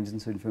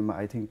 1975 मा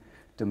आई थिङ्क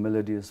त्यो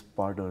मेलोडियस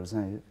पार्टहरू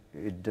चाहिँ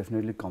it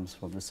definitely comes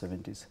from the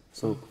 70s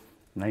so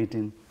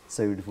 1974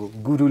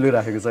 74 गुरुले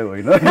राखेको चाहिँ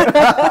होइन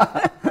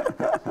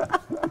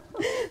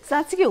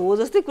साँच्चीकै हो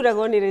जस्तै कुरा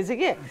गर्ने रहेछ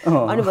के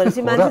अनि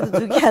भनेपछि मान्छे त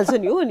झुकिहाल्छ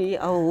नि हो नि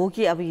अब हो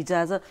कि अब हिजो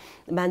आज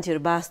मान्छेहरू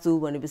वास्तु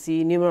भनेपछि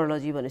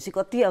न्युमरोलोजी भनेपछि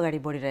कति अगाडि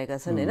बढिरहेका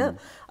छन् होइन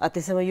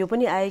त्यसैमा यो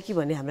पनि आयो कि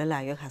भन्ने हामीलाई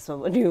लाग्यो खासमा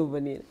पनि हो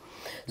भने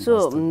सो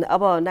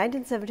अब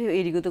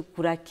 1970-80 को त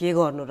कुरा के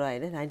गर्नु र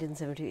होइन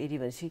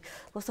 1970-80 भनेपछि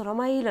कस्तो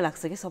रमाइलो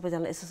लाग्छ कि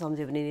सबैजनालाई यसो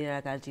सम्झ्यो भने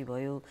निराकारजी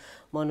भयो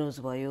मनोज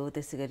भयो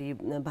त्यसै गरी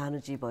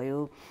भानुजी भयो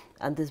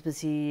अनि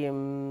त्यसपछि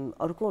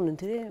अरू को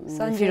हुनुहुन्थ्यो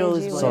अरे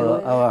फिरोज भयो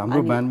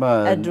हाम्रो ब्यान्डमा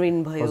एड्रिन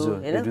भयो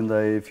होइन एड्रिन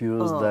दाइ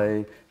फिरोज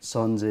दाइ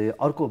सञ्जय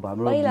अर्को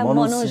हाम्रो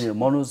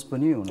मनोज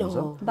पनि हुनुहुन्छ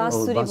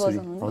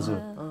हजुर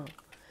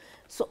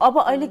सो अब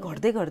अहिले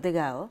घट्दै घट्दै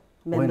गयो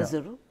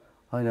मेम्बर्सहरू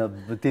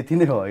होइन त्यति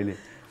नै हो अहिले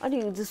अनि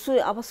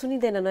अब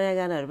सुनिँदैन नयाँ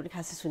गानाहरू पनि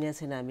खासै सुनेको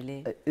छैन हामीले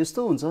यस्तो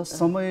हुन्छ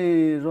समय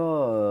र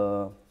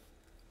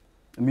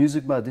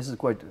म्युजिकमा दिस इज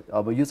क्वाइट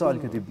अब यो चाहिँ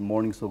अलिकति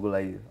मर्निङ सोको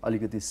लागि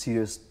अलिकति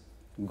सिरियस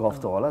गफ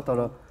त होला तर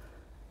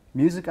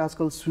म्युजिक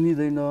आजकल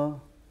सुनिँदैन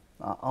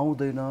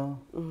आउँदैन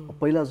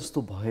पहिला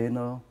जस्तो भएन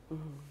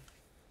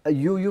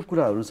यो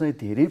कुराहरू चाहिँ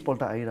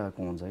धेरैपल्ट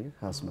आइरहेको हुन्छ कि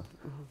खासमा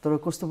तर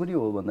कस्तो पनि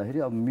हो भन्दाखेरि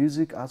अब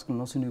म्युजिक आजकल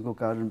नसुनेको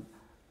कारण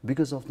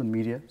because of the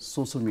media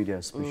social media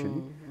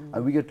specially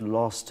we get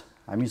lost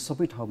हामी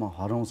सबै ठाउँमा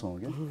हराउँछौँ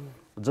क्या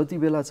जति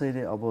बेला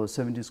चाहिँ अब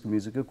 70s को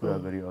म्युजिककै कुरा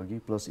गरेँ अघि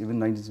प्लस इभन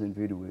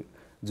 1970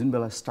 जुन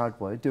बेला स्टार्ट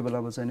भयो त्यो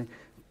बेलामा चाहिँ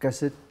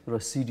क्यासेट र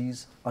सिडिज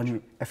अनि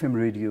एफएम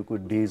रेडियोको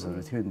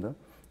डेजहरू थियो नि त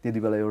त्यति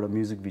बेला एउटा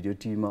म्युजिक भिडियो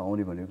टिभीमा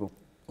आउने भनेको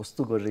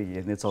कस्तो गरेर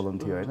हेर्ने चलन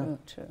थियो होइन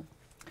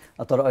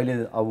तर अहिले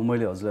अब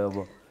मैले हजुरलाई अब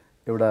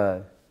एउटा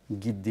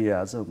गीत दिएँ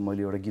आज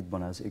मैले एउटा गीत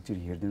बनाएको छु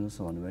एकचोटि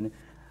हेरिदिनुहोस् भन्नुभयो भने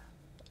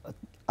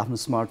आफ्नो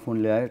स्मार्टफोन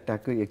ल्यायो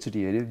ट्याक्कै एकचोटि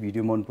हेऱ्यो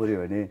भिडियो मन पऱ्यो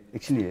भने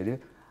एकछिन हेऱ्यो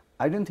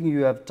I don't think you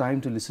have time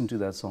to listen to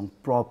that song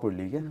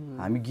properly क्या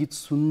हामी गीत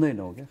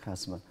सुन्दैनौँ क्या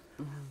खासमा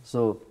सो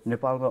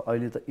नेपालमा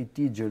अहिले त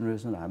यति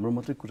जेनेरेसन हाम्रो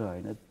मात्रै कुरा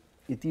होइन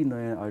यति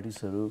नयाँ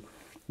आर्टिस्टहरू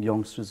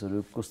यङ्स्टर्सहरू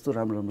कस्तो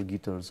राम्रो राम्रो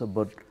गीतहरू छ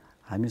बट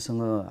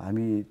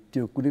हामी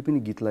त्यो कुनै पनि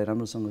गीतलाई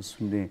राम्रोसँग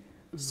सुन्ने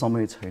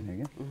समय छैन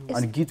क्या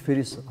अनि गीत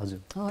फेरि हजुर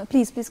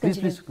प्लिज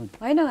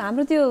होइन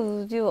हाम्रो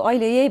त्यो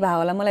अहिले यही भयो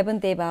होला मलाई पनि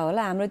त्यही भयो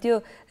होला हाम्रो त्यो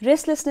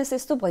रेस्टलेसनेस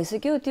यस्तो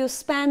भइसक्यो त्यो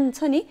स्प्यान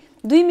छ नि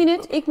 2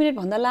 मिनट 1 मिनट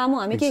भन्दा लामो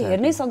हामी के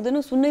हेर्नै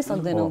सक्दैनौँ सुन्नै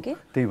सक्दैनौँ के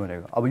त्यही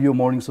भनेको अब यो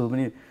मर्निङ सो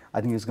पनि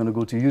I think it's gonna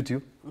go to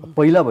YouTube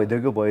पहिला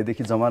भइदिएको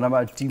भएदेखि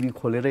जमानामा टिभी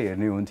खोलेर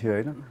हेर्ने हुन्थ्यो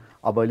होइन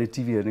अब अहिले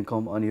टिभी हेर्ने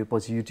कम अनि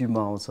पछि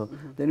युट्युबमा आउँछ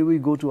then we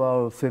go to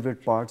our favourite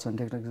parts अनि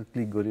ट्याक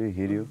क्लिक गऱ्यो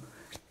हेऱ्यो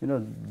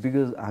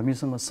बिकज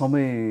हामीसँग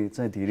समय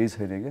चाहिँ धेरै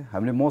छैन क्या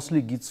हामीले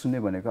मोस्टली गीत सुन्ने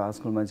भनेको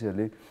आजकल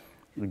मान्छेहरूले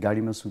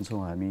गाडीमा सुन्छौँ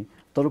हामी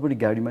तर पनि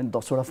गाडीमा नि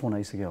 10वटा फोन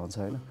आइसकेको हुन्छ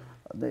होइन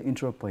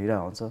इन्टरप्ट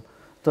भइरहेको हुन्छ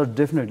तर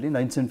डेफिनेटली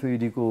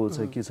 1970 को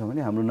चाहिँ के छ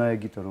भने हाम्रो नयाँ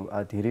गीतहरू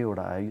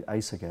धेरैवटा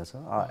आइसकेको छ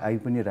आइ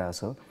पनि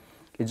रहेछ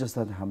इट्स जस्ट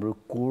द्याट हाम्रो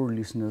कोर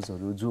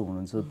लिसनर्सहरू जो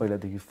हुनुहुन्छ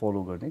पहिलादेखि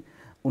फलो गर्ने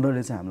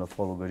उनीहरूले चाहिँ हामीलाई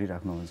फलो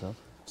गरिराख्नुहुन्छ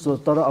सो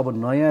तर अब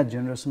नयाँ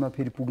जेनेरेसनमा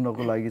फेरि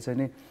पुग्नको लागि चाहिँ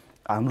नि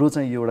हाम्रो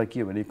चाहिँ एउटा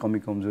के भने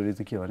कमजोरी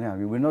चाहिँ के भने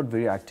हामी we not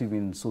very active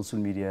in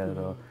social media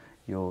र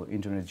यो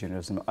इन्टरनेट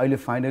जेनेरेसनमा अहिले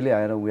फाइनली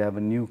आएर we have a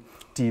new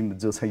team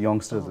जो चाहिँ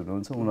यङ्स्टर्सहरू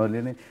हुन्छ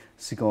उनीहरूले नै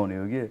सिकाउने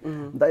हो कि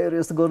दाइहरू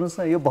यस्तो गर्नुहोस्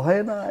न यो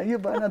भएन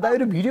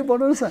दाइहरू भिडियो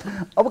बनाउनुहोस् न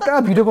अब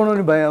कहाँ भिडियो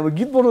बनाउने भयो अब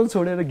गीत बनाउनु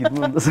छोडेर गीत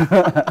बनाउँदैछ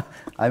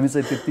हामी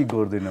चाहिँ त्यति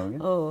गर्दैनौँ कि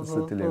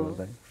त्यसले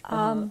गर्दा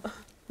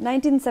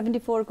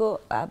 1974 को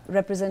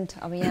रिप्रेजेन्ट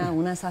अब यहाँ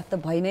हुनासाथ त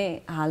भइ नै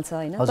हाल्छ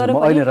होइन तर म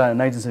अहिले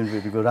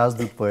 1974 को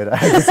राजदूत भएर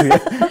आएको छु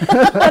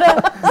तर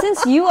since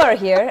you are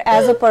here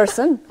as a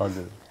person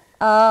हजुर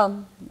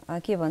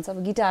के भन्छ अब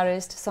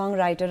गिटारिस्ट सङ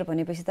राइटर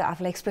भनेपछि त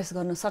आफूलाई एक्सप्रेस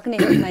गर्न सक्ने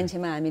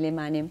मान्छेमा हामीले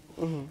मान्यौँ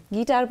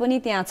गिटार पनि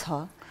त्यहाँ छ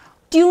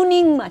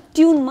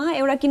ट्युनमा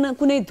एउटा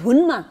कुनै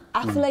धुनमा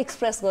आफूलाई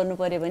एक्सप्रेस गर्नु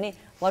पर्यो भने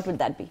what would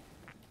that be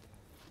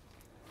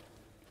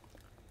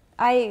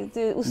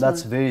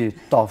That's very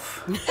tough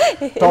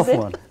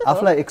one.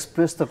 आफूलाई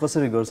एक्सप्रेस त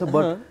कसरी गर्छ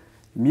बट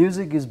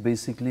म्युजिक इज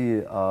बेसिकली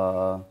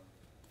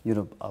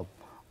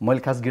मैले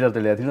खास गिटार त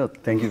ल्याएको थिइनँ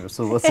थ्याङ्क यू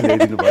सो मच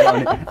ल्याइदिनु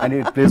भयो अनि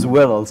इट प्लेज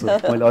वेल अल्सो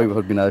मैले अघि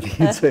भएर बिना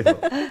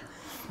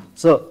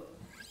सो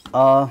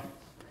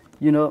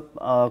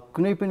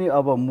कुनै पनि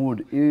अब मुड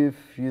इफ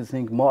यु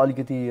थिङ्क म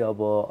अलिकति अब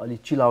अलिक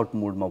चिल आउट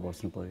मुडमा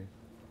बस्नु पऱ्यो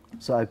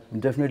so I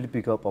definitely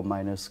pick up a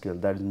minor scale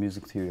that is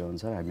music theory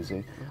अनुसार हामी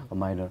चाहिँ अ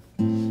माइनर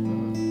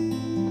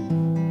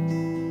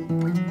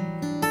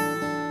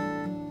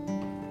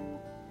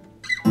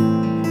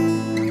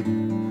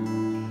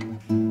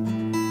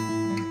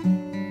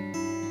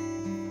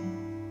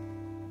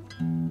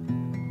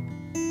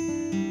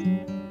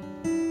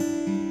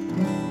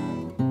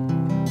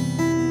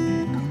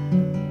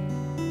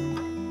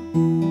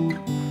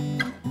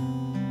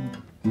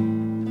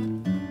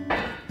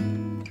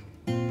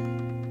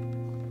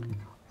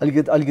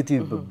अलिकति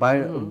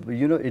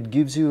it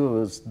gives you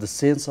the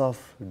sense of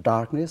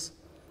darkness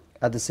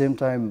at the same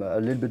time a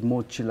little bit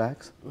more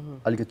chillax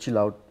अलिकति chill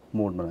out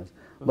mode मा नाच्छ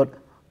but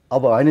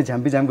अब हैन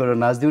झ्याम्पी झ्याम गरेर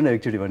नाच्दिउ न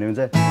एकचोटी भन्ने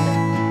हुन्छ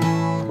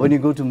when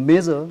you go to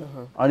measure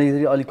अनि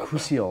अलिक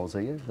खुसी आउँछ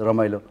के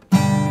रमाइलो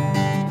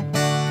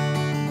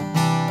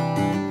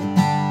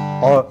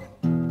यो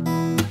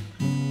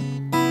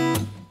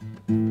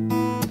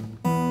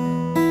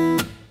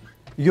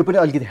पनि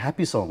अलिकति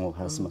ह्याप्पी सङ हो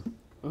खासमा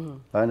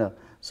होइन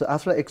सो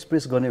आफूलाई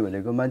एक्सप्रेस गर्ने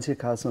भनेको मान्छे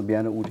खासमा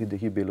बिहान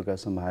उठेदेखि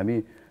बेलुकासम्म हामी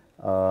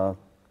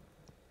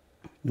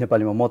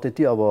नेपालीमा म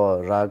त्यति अब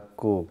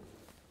रागको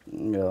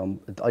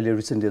अहिले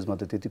रिसेन्ट डेजमा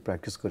त त्यति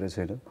प्र्याक्टिस गरेको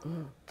छैन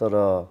तर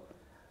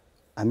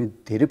हामी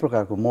धेरै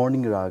प्रकारको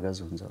मर्निङ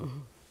रागज हुन्छ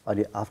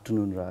अनि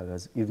आफ्टरनुन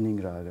रागज इभिनिङ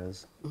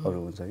रागजहरू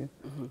हुन्छ कि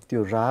त्यो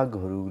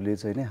रागहरूले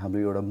चाहिँ नै हाम्रो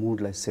एउटा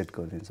मुडलाई सेट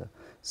गरिदिन्छ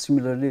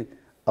सिमिलरली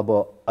अब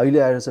अहिले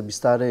आएर चाहिँ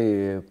बिस्तारै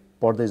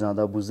पढ्दै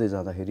जाँदा बुझ्दै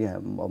जाँदाखेरि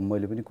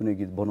मैले पनि कुनै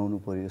गीत बनाउनु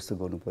पऱ्यो यस्तो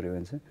गर्नु पऱ्यो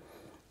भने चाहिँ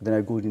then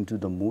I go into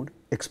the mood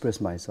express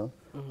myself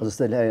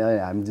जस्तै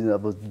हामी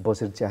अब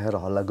बसेर च्याखेर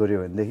हल्ला गऱ्यो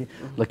भनेदेखि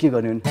ल के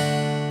गर्ने भने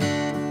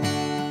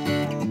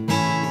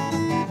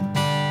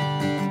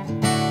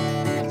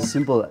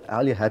सिम्पल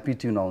अलि ह्याप्पी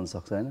ट्युन आउन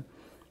सक्छ होइन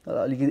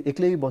अलिकति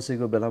एक्लै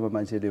बसेको बेलामा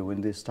मान्छेले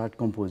वेन दे स्टार्ट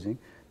कम्पोजिङ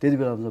त्यति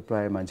बेलामा चाहिँ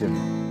प्रायः मान्छेहरू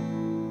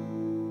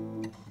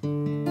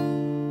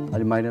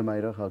अलि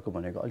माइनर खालको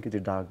भनेको अलिकति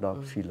डार्क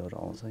फिलहरू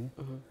आउँछ कि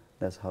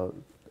द्याट्स हाउ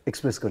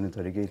एक्सप्रेस गर्ने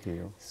तरिकै त्यही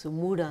हो सो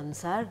मुड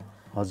अनुसार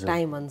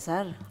टाइम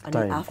अनुसार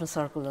अनि आफ्नो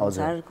सर्कल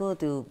अनुसारको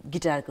त्यो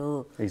गिटारको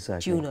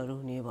ट्युनहरू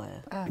हुने भयो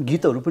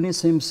गीतहरू पनि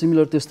सेम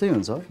सिमिलर त्यस्तै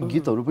हुन्छ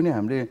गीतहरू पनि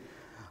हामीले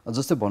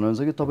जस्तै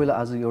भन्नुहुन्छ कि तपाईँलाई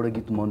आज एउटा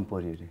गीत मन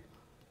पर्यो अरे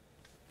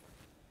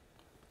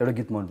एउटा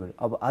गीत मन पर्यो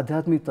अब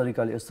आध्यात्मिक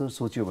तरिकाले यस्तो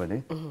सोच्यो भने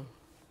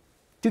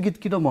त्यो गीत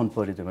किन मन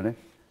पर्यो त्यो भने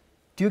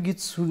त्यो गीत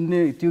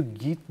सुन्ने त्यो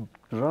गीत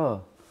र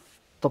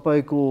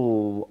तपाईको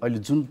अहिले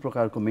जुन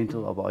प्रकारको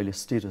मेन्टल अब अहिले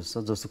स्टेटस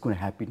छ जस्तो कुनै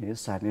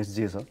ह्याप्पिनेस स्याडनेस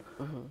जे छ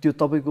त्यो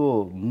तपाईको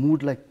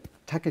मुडलाई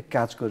ठ्याक्कै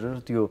क्याच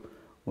गरेर त्यो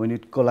when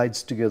it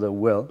collides together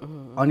well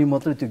अनि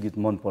मात्रै त्यो गीत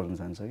मन पर्न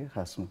जान्छ क्या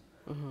खासमा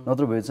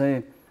नत्र भए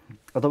चाहिँ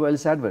तपाईँ अहिले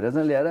स्याड भएर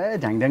चाहिँ ल्याएर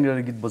ढ्याङ ढ्याङ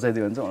गरेर गीत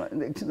बजाइदियो भने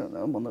चाहिँ एकछिन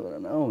बन्द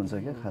गरेर हुन्छ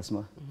क्या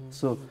खासमा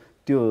सो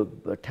त्यो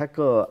ठ्याक्क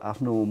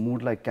आफ्नो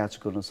मुडलाई क्याच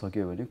गर्न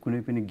सक्यो भने कुनै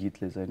पनि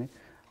गीतले चाहिँ नि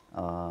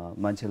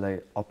मान्छेलाई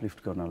अपलिफ्ट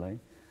गर्नलाई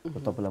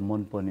तपाईलाई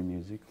मनपर्ने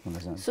म्युजिक हुन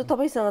जान्छ सो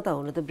तपाईँसँग त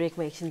हुन त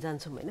ब्रेकमा एकछिन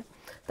जान्छौँ होइन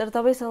तर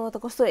तपाईँसँग त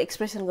कस्तो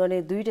एक्सप्रेसन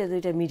गर्ने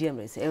दुईटा मिडियम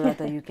रहेछ एउटा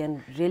त you can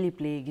really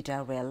play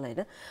guitar well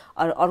होइन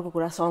अर्को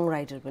कुरा सङ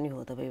राइटर पनि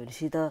हो तपाईँ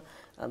भनेपछि त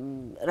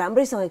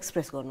राम्रैसँग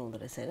एक्सप्रेस गर्नु हुँदो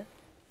रहेछ होइन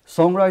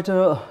सङ राइटर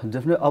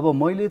डेफिनेट अब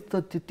मैले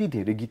त त्यति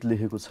धेरै गीत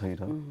लेखेको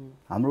छैन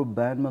हाम्रो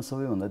ब्यान्डमा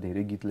सबैभन्दा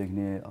धेरै गीत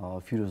लेख्ने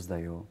फिरोज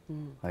दाई हो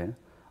होइन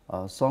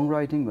सङ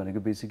राइटिङ भनेको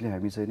बेसिकली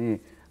हामी चाहिँ नि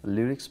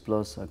लिरिक्स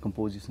प्लस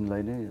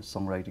कम्पोजिसनलाई नै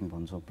सङ राइटिङ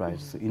भन्छौँ प्रायः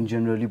जस्तो इन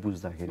जेनरली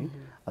बुझ्दाखेरि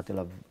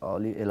त्यसलाई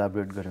अलि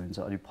एलाबोरेट गऱ्यो भने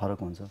चाहिँ अलिक फरक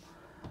हुन्छ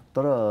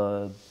तर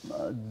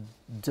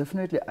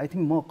डेफिनेटली आई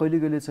थिङ्क म कहिले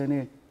कहिले चाहिँ नि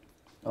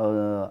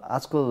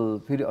आजकल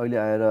फेरि अहिले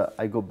आएर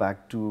आई गो ब्याक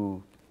टु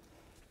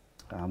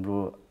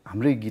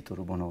हाम्रै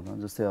गीतहरू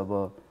बनाउन जस्तै अब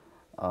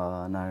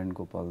नारायण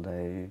गोपाल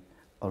दाई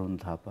अरुण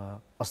थापा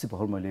अस्ति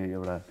भर्खर मैले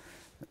एउटा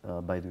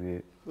by the way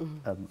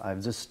I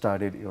just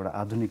started एउटा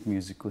आधुनिक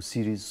म्युजिकको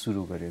सिरिज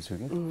सुरु गरेको छु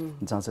कि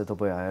जहाँ चाहिँ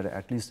तपाईँ आएर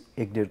एटलिस्ट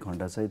 1-1.5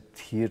 घन्टा चाहिँ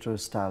थिएटर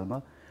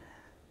स्टाइलमा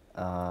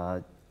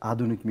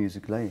आधुनिक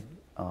म्युजिकलाई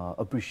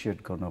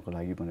एप्रिसिएट गर्नको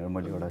लागि भनेर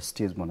मैले एउटा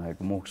स्टेज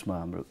बनाएको मोक्समा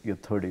हाम्रो यो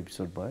 3rd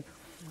एपिसोड भयो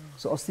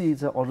सो अस्ति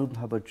चाहिँ अरुण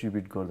थापा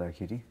ट्रिब्युट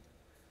गर्दाखेरि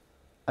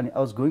अनि I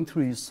was going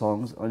through his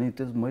songs अनि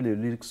त्यो मैले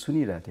लिरिक्स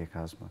सुनिरहेको थिएँ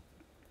खासमा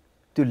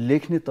त्यो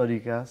लेख्ने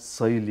तरिका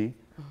शैली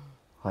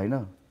होइन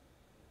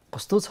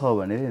कस्तो छ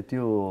भने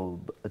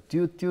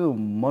त्यो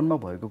मनमा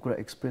भएको कुरा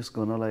एक्सप्रेस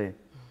गर्नलाई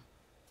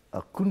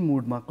कुन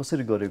मुडमा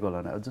कसरी गरेको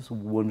होला भने just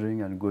wondering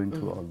and going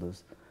through all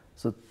this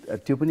so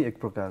त्यो पनि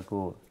एक प्रकारको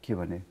के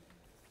भने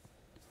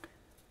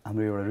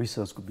हाम्रो एउटा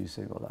रिसर्चको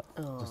विषय होला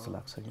जस्तो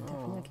लाग्छ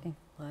कि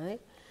है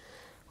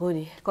हो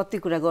नि कति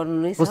कुरा गर्नु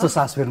नै छ कस्तो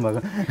सास फेर्नु भएको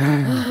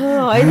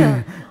हैन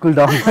कुल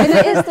डाउन हैन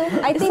यस्तो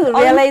आई थिंक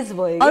रियलाइज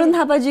भयो अरुण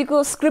थापाजीको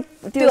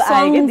स्क्रिप्ट त्यो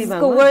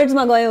सङ्गको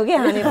वर्ड्समा गयो के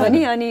हामी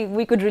पनि अनि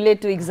we could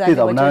relate to exactly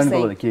what you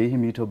saying केही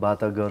मिठो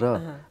बात गर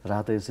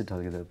रात यसै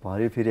ढल्किँदै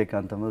भरे फेरि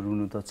एकान्तमा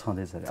रुनु त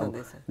छँदैछ अब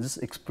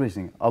जस्ट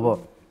एक्सप्रेसिङ अब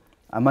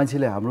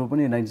मान्छेले हाम्रो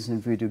पनि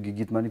 1978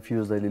 गीतमा नि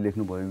फिरोज दाइले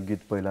लेख्नु भएको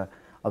गीत पहिला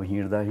अब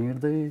हिँड्दा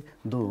हिँड्दै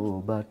दो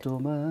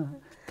बाटोमा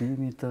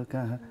तिमी त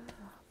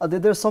कहाँ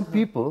there some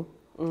people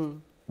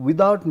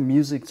without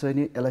music चाहिँ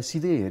नि यसलाई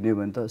सिधै हेर्ने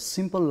भने त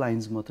सिम्पल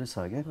लाइन्स मात्रै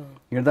छ क्या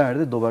हिँड्दा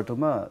हिँड्दै दो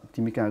बाटोमा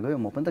तिमी कहाँ गयो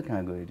म पनि त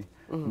कहाँ गएँ नि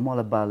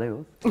मलाई बालै हो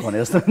भने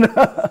जस्तो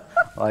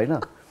होइन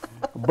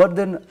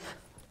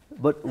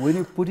but when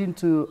you put in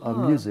to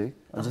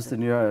music जस्तै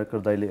निराकर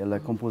दाइले यसलाई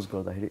कम्पोज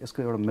गर्दाखेरि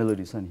यसको एउटा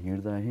मेलोडी छ नि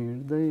हिँड्दा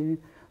हिँड्दै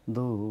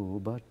दो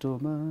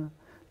बाटोमा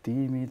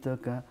तिमी त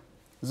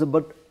कहाँ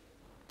बट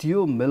त्यो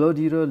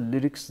मेलोडी र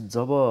लिरिक्स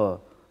जब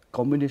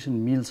कम्बिनेसन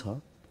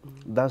मिल्छ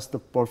द्याट्स द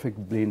पर्फेक्ट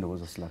ब्लेन्ड हो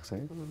जस्तो लाग्छ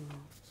है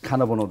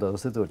खाना बनाउँदा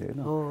जस्तै त्यो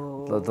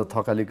होइन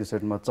थकालीको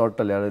सेटमा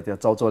चट्ट ल्याएर त्यहाँ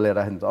चाउचाउ ल्याएर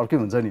राख्यो भने अर्कै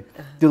हुन्छ नि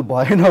त्यो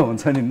भएन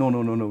हुन्छ नि no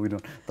no no no win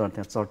तर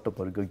त्यहाँ चट्ट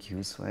परेको घिउ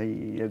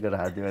है गरेर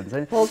हालिदियो भने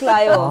चाहिँ भोक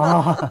लाग्यो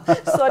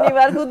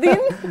शनिबारको दिन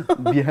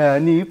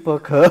बिहानी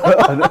पख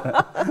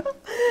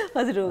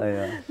हजुर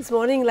दिस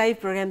मर्निङ लाइभ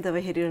प्रोग्राम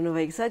तपाईँ हेरिरहनु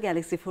भएको छ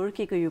ग्यालेक्सी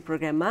 4K को यो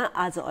प्रोग्राममा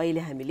आज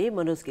अहिले हामीले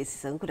मनोज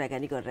केसीसँग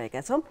कुराकानी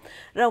गरिरहेका छौँ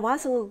र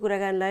उहाँसँगको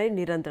कुराकानीलाई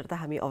निरन्तरता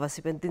हामी अवश्य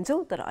पनि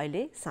दिन्छौँ तर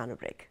अहिले सानो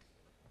brake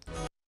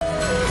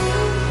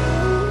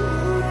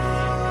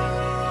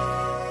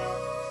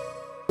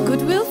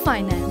Goodwill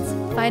Finance,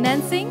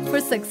 financing for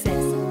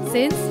success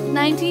since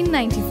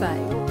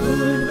 1995.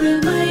 Goodwill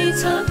mai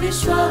cha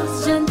vishwas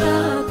janta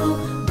ko,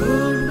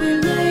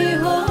 Goodwill mai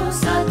ho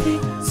sathi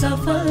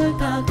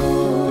safalta ko.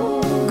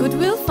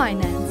 Goodwill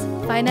Finance,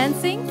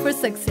 financing for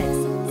success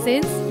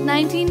since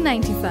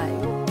 1995.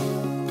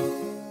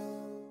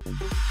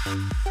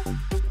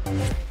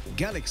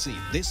 Galaxy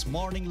This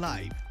Morning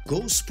Live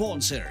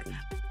co-sponsor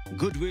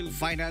Goodwill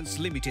Finance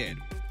Limited.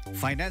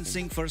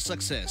 Financing for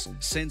success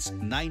since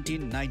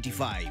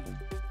 1995.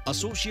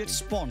 Associate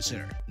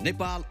sponsor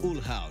Nepal Wool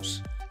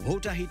House,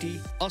 Bhotahiti,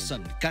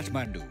 Asan,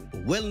 Kathmandu.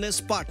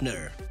 Wellness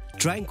partner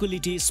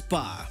Tranquility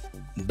Spa.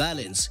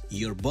 Balance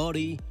your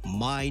body,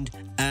 mind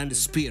and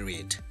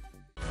spirit.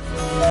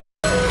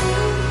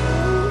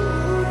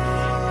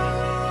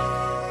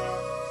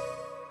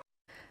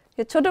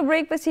 यो छोटो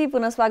brake पछि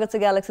पुनः स्वागत छ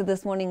galaxy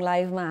this morning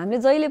लाइभमा हामीले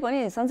जहिले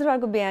पनि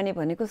संसारको बिहानी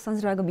भनेको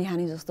संसारको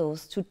बिहानी जस्तो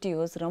होस् छुट्टी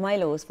होस्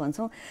रमाइलो होस्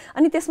भन्छौँ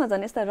अनि त्यसमा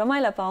झन् यस्ता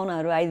रमाइला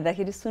पाहुनाहरू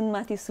आइदिँदाखेरि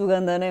सुनमाथि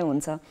सुगन्ध नै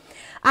हुन्छ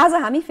आज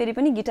हामी फेरि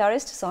पनि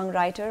guitarist song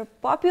writer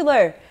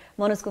popular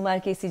Manoj Kumar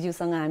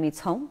केसीज्यूसँग हामी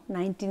छौँ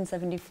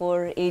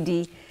 1974 AD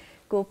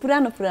को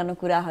पुरानो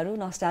कुराहरू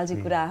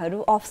नस्टाल्जिक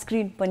कुराहरू अफ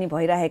स्क्रिन पनि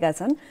भइरहेका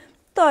छन्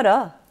तर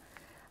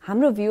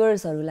हाम्रो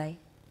भ्युअर्सहरूलाई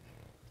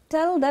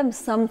tail them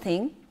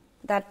something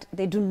that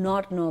they do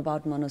not know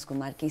about Manoj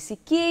Kumar Kesi.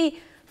 केही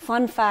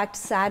fun facts,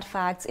 sad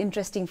facts,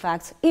 interesting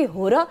facts ए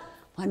हो र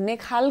भन्ने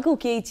खालको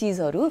केही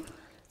चीजहरू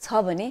छ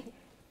भने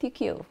त्यो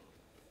के हो?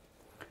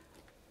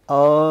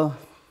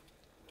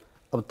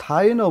 अब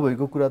थाहै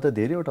नभएको कुरा त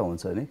धेरैवटा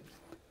हुन्छ नि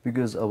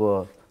बिकज अब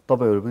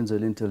तपाईहरु पनि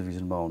जहिले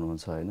टेलिभिजनमा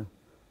आउनुहुन्छ हैन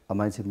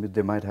मान्छे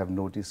दे माइट ह्याभ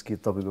नोटिस कि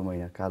तपाईकोमा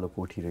यहाँ कालो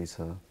कोठी रहेछ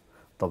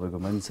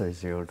तपाईकोमा पनि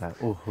छ एउटा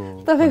ओहो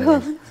तपाईको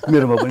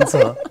मेरोमा पनि छ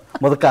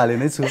म त काले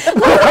नै छु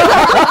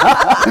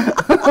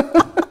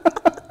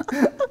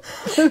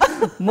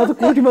म त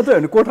कोठी मात्रै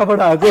हैन कोठाबाट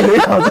आएको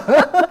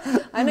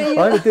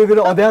हैन त्यो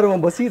बेला अँध्यारोमा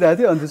बसिरहेको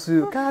थिएँ अनि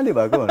त्यसो काले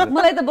भएको भनेर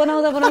मलाई त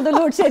बनाउँदा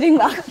लोड शेडिङ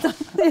भएको छ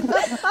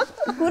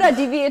पुरा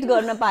डिभिएट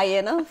गर्न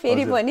पाइएन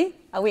फेरि पनि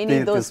we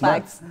need those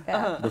facts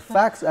the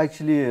facts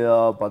actually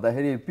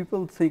भन्दाखेरि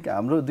people think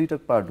हाम्रो दुईटा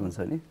पार्ट हुन्छ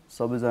नि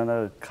सबैजना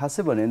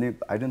खासै भने नि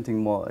I don't think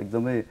म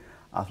एकदमै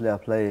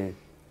आफूलाई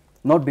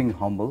not being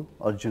humble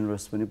or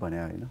generous पनि भने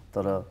हैन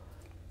तर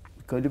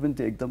कहिले पनि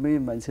त्यो एकदमै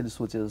मान्छेले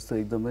सोचे जस्तो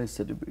एकदमै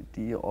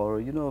celebrity or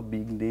you know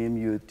big name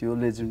यो त्यो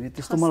लेजेन्डरी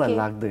त्यस्तो मलाई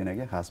लाग्दैन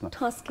के खासमा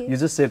you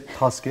just said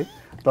थस्के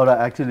तर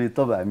एक्चुअली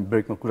तब हामी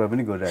ब्रेकमा कुरा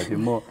पनि गरिरहेको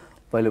थियौँ म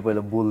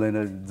पहिला बोल्दैन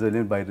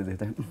जहिले बाहिर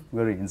देख्दा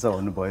गरे हिँड्छ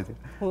भन्नु भयो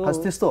थियो खास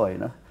त्यस्तो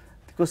हैन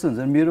कस्तो हुन्छ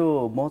मेरो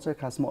म चाहिँ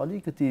खासमा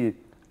अलिकति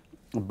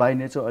बाइ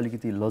नेचर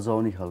अलिकति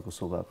लजाउने खालको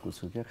स्वभावको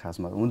छु के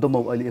खासमा हुन त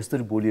म अहिले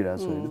यसरी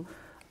बोलिरहेको छु हैन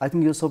आई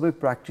थिंक यो सबै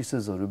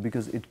प्र्याक्टिसेसहरु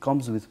because it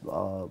comes with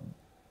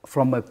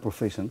from my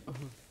profession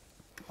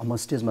म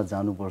स्टेजमा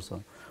जानुपर्छ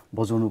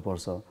बजाउनु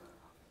पर्छ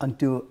अनि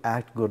त्यो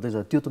एक्ट गर्दै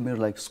जा त्यो त मेरो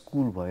लाइक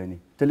स्कुल भयो नि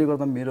त्यसले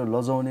गर्दा मेरो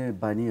लजाउने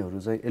बानीहरु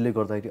चाहिँ यसले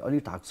गर्दाखेरि अलि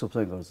ढाकछोप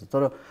चाहिँ गर्छ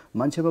तर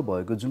मान्छेमा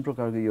भएको जुन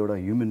प्रकारको एउटा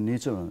ह्युमन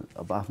नेचर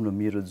अब आफ्नो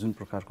मेरो जुन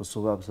प्रकारको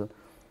स्वभाव छ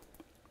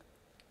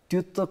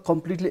त्यो त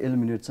कम्प्लिटली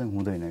एलिमिनेट चाहिँ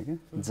हुँदैन के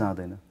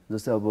जाँदैन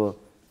जस्तै अब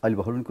अहिले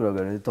भर्खर कुरा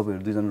गरेर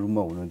तपाईहरु दुईजना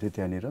रुममा हुनुहुन्थ्यो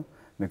त्यहाँनिर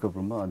मेकअप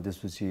रुममा अनि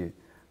त्यसपछि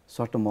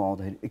सर्ट म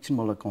आउँदाखेरि एकछिन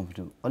मलाई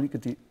कम्फर्टेबल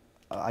अलिकति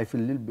आई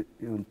फिल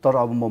लिटल तर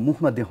अब म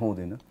मुखमा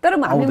देखाउँदैन तर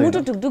हामीले मुटु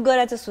ढुकढुक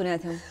गरेर चाहिँ सुनेको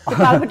थियौं त्यो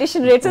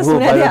पाल्पिटेसन रेट चाहिँ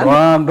सुनेको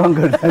थियौं ढङ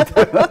गरिरहेको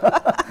थियो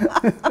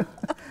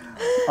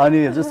अनि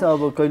जस्तै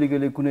अब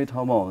कहिले कुनै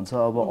ठाउँमा हुन्छ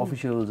अब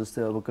अफिसियल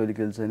जस्तै अब कहिले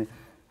चाहिँ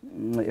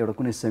एउटा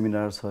कुनै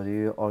सेमिनार छ अरे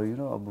अर यु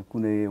नो अब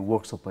कुनै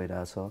वर्कसप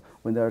भइरहेछ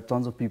when there are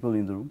tons of people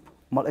in the room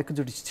मलाई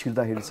एकैचोटी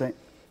छिर्दाखेरि चाहिँ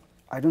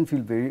I don't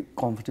feel very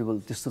comfortable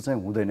त्यस्तो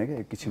चाहिँ हुँदैन के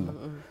एक किसिममा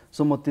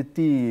सो म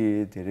त्यति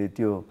धेरै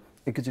त्यो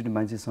एकैचोटी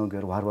मान्छेसँग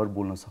गएर वार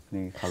बोल्न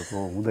सक्ने खालको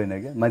हुँदैन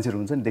के मान्छेहरु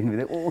हुन्छ नि देख्ने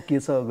बित्तिकै ओ के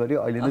छ गरे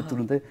अहिले नै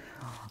तुरुन्तै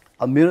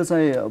अब मेरो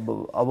चाहिँ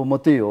अब म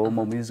त्यही हो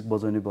म म्युजिक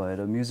बजाउने भएर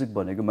म्युजिक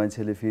भनेको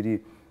मान्छेले फेरि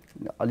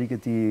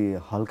अलिकति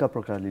हल्का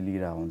प्रकारले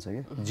लिइरा हुन्छ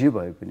के जे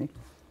भए पनि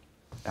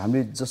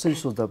हामीले जसरी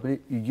सोच्दा पनि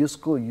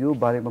यसको यो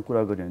बारेमा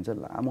कुरा गर्ने भने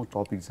चाहिँ लामो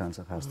टपिक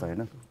जान्छ खास त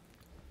हैन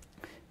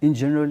इन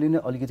जनरली नै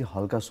अलिकति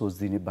हल्का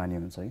सोच्दिने बानी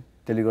हुन्छ है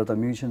त्यसले गर्दा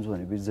म्युजिशियन्स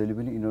भनेपछि जहिले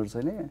पनि यिनीहरु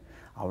चाहिँ नि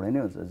हाउडै नै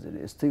हुन्छ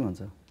यस्तै हुन्छ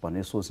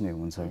भन्ने सोच्ने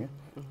हुन्छ के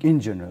इन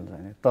जनरल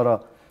चाहिँ तर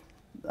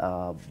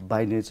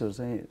बाइ नेचर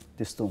चाहिँ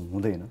त्यस्तो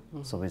हुँदैन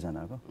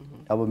सबैजनाको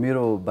अब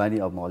मेरो बानी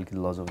अब म अलिकति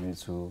लजाउने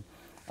छु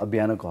अब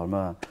बिहान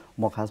घरमा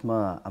म खासमा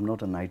आम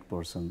नट अ नाइट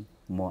पर्सन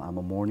म आम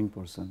अ मर्निङ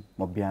पर्सन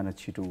म बिहान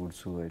छिटो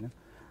उठ्छु हैन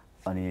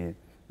अनि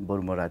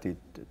बरु म राति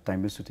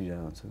टाइममै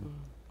सुतिरहेको हुन्छु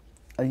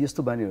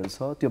यस्तो बानीहरु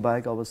छ त्यो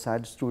बाहेक अब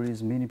sad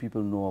stories many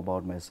people know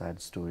about my sad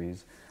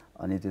stories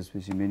अनि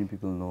त्यसपछि मेनी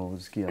पिपल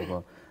नोज कि अब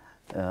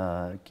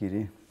के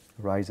रे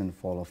राइज एन्ड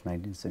फल अफ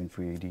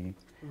 1974 AD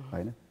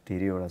हैन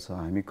धेरैवटा छ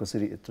हामी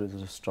कसरी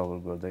यत्रो स्ट्रगल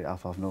गर्दै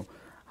आफ्नो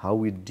how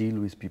we deal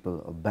with people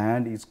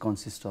band is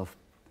consist of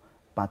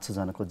 5-6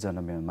 जना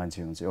कतिजना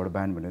मान्छे हुन्छ एउटा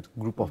ब्यान्ड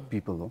भनेको ग्रुप अफ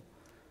पिपल हो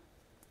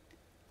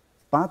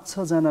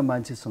 5-6 जना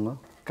मान्छेसँग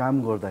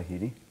काम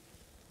गर्दाखेरि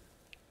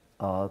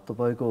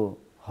तपाईको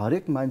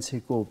हरेक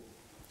मान्छेको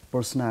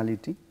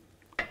पर्सनालिटी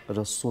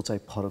र सोचाइ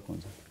फरक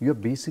हुन्छ you are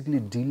basically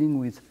dealing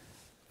with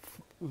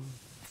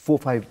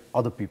 4-5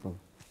 other people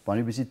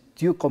भनेपछि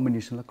त्यो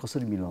कम्बिनेसनलाई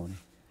कसरी मिलाउने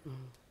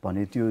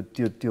भने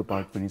त्यो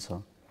पार्ट पनि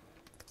छ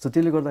सो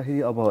त्यसले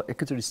गर्दाखेरि अब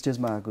एकैचोटि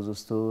स्टेजमा आएको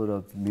जस्तो र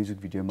म्युजिक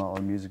भिडियोमा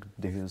अरू म्युजिक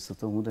देखे जस्तो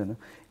त हुँदैन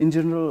इन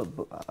जेनरल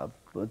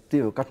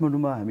त्यो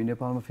काठमाडौँमा हामी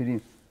नेपालमा फेरि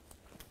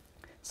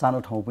सानो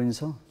ठाउँ पनि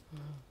छ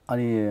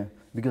अनि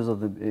बिकज अफ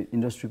द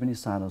इन्डस्ट्री पनि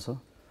सानो छ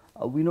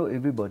वी नो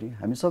एभ्रीबडी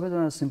हामी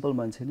सबैजना सिम्पल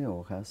मान्छे नै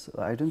हो खास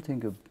आई डोन्ट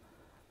थिङ्क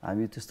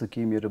हामी त्यस्तो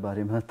केही मेरो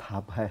बारेमा थाहा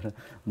पाएर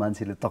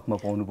मान्छेले तकमा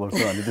पाउनुपर्छ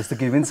अनि त्यस्तो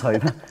केही पनि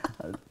छैन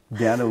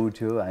बिहान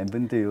उठ्यो हामी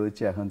पनि त्यही हो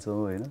चिया खान्छौँ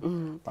होइन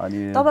अनि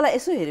तपाईँलाई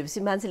यसो हेरेपछि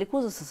मान्छेले को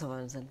जस्तो छ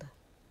भन्छन् त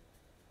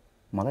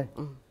मलाई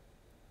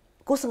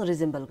कोसँग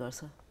रिजेम्बल गर्छ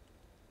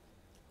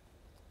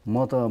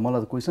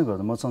मलाई त कोहीसँग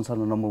गर्छ म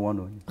संसारमा नम्बर 1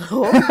 हो नि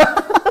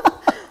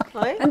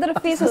अनि तर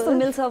फेस कस्तो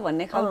मिल्छ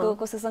भन्ने खालको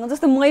कसैसँग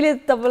जस्तो मैले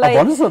तपाईलाई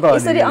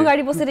यसरी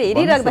अगाडि बसेर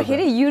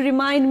हेरिराख्दाखेरि you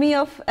remind me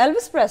of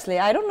Elvis Presley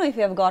I don't know if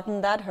you have गटन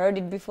that heard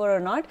it before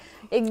or not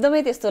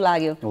एकदमै त्यस्तो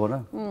लाग्यो हो र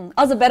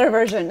अझ बेटर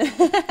भर्जन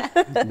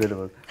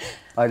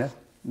हैन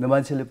न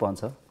मान्छेले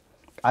भन्छ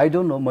आई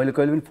डोन्ट नो मैले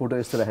कहिले पनि फोटो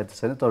यस्तो राखेको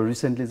छैन तर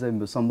रिसेन्टली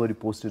चाहिँ समबडी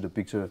पोस्टेड अ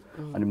पिक्चर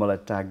अनि मलाई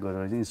ट्याग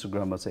गरेर चाहिँ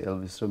इन्स्टाग्राममा चाहिँ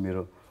एल्भिस र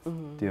मेरो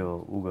त्यो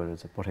गरेर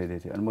चाहिँ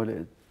पठाइदिएको थियो अनि मैले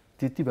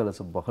त्यति बेला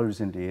चाहिँ भर्खर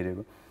रिसेन्टली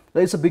हेरेको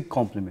इट्स अ बिग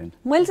कम्प्लिमेन्ट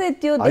मैले चाहिँ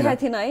त्यो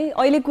देखाएको थिएन है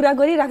अहिले कुरा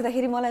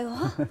गरिराख्दाखेरि मलाई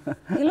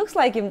ही लुक्स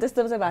लाइक हिम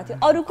त्यस्तो चाहिँ भएको थियो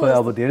अरूको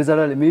अब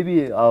धेरैजनाले मेबी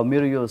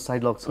मेरो यो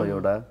साइड लक छ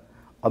एउटा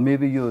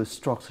मेबी यो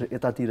स्ट्रक्चर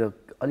यतातिर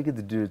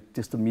अलिकति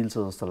त्यस्तो मिल्छ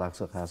जस्तो लाग्छ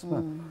खासमा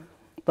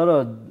तर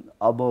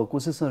अब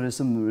कसैसँग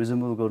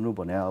रिजेम्बल गर्नु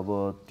भने अब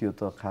त्यो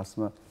त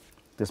खासमा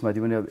त्यसमाथि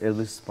पनि अब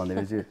एल्भिस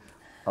भनेपछि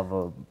अब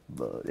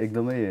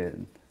एकदमै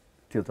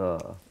त्यो त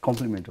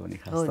कम्प्लिमेन्ट हो नि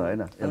खास त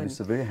हैन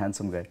एल्भिस अ भेरी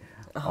ह्यान्डसम गाई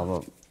अब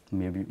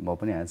मेबी म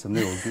पनि ह्यान्डसम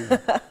नै हो कि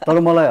तर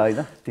मलाई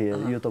हैन त्यो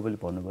यो तपाईले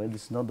भन्नुभयो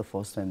this is not the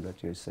first time that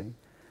you are saying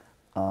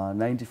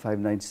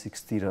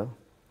 95-96 तिर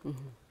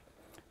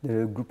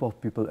there group of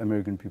people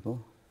American people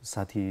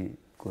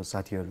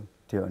साथीहरु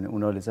थियो अनि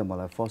उनीहरूले चाहिँ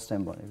मलाई फर्स्ट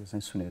टाइम भनेको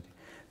चाहिँ सुनेको थिएँ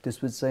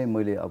त्यसपछि चाहिँ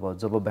मैले अब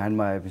जब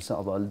ब्यान्डमा आएपछि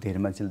अब अलि धेरै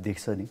मान्छेले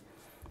देख्छ नि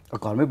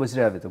घरमै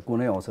बसिरहेको त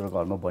कुनै आउँछ र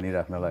घरमा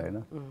भनिराख्नलाई हैन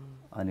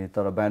अनि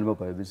तर ब्यान्डमा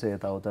भएपछि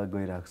यताउता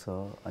गइरहेको छ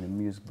अनि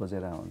म्युजिक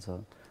बजाइरहेको हुन्छ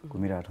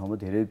घुमिरहेको ठाउँमा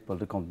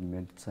धेरैपल्ट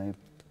कम्प्लिमेन्ट चाहिँ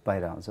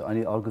पाइरहेको हुन्छ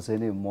अनि अर्को चाहिँ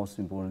नि मोस्ट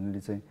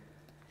इम्पोर्टेन्टली चाहिँ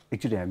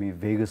एक्चुअली हामी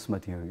भेगसमा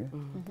थियौँ कि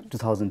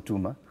 2002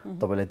 मा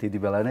तपाईलाई त्यति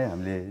बेला नै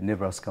हामीले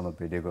नेब्रास्कामा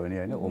भेटेको नि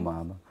हैन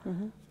ओमाहामा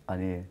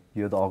अनि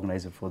यो the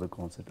organiser for the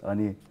concert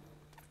अनि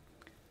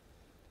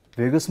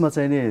भेगसमा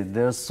चाहिँ नि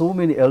there are so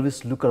many Elvis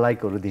look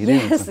अलाइकहरु धेरै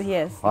हुन्छ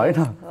हैन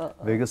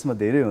भेगसमा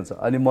धेरै हुन्छ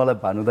अनि मलाई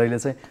भानु दाइले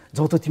चाहिँ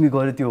जौ त तिमी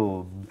गरे त्यो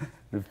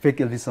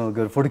फेक एल्भिससँग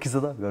गएर फोटो खिच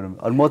त गरौँ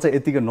अनि म चाहिँ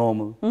यतिकै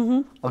नर्मल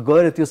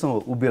गएर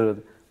त्योसँग उभिएर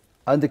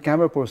अनि द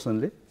क्यामेरा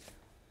पर्सनले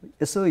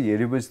यसो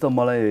हेरेपछि त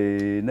मलाई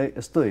नै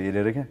यस्तो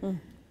हेरेर क्या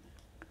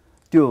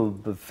त्यो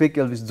फेक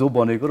एल्भिस जो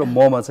बनेको र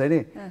ममा चाहिँ नि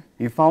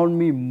ही फाउन्ड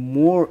मी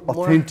मोर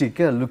अथेन्टिक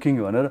क्या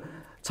लुकिङ भनेर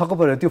छक्क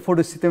परेर त्यो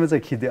फोटो सिधैमा चाहिँ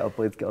खिच्दै अब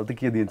त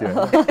के दिन्थ्यो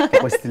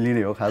पैसा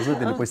लिने हो खासमा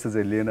त्यसले पैसा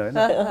चाहिँ लिएन होइन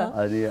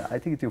अनि आई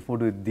थिङ्क त्यो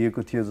फोटो दिएको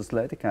थियो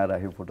जसलाई लाग्यो कहाँ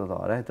राख्यो फोटो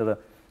त हरायो तर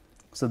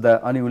सो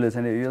अनि उसले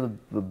चाहिँ यो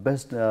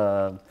best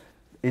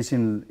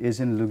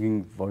Asian looking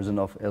version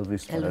of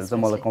Elvis भनेर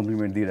चाहिँ मलाई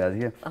कम्प्लिमेन्ट दिइरहेको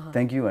थियो क्या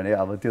थ्याङ्क यू भने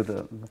अब त्यो त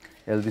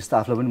एल्भिस त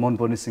आफूलाई पनि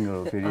मनपर्ने सिङ्गर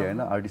हो फेरि होइन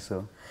आर्टिस्ट हो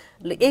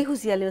ल यही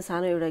खुसियालीमा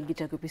सानो एउटा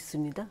गिटारको पिस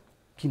सुन्ने त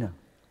किन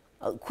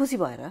खुसी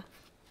भएर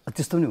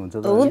त्यस्तो पनि हुन्छ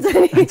ल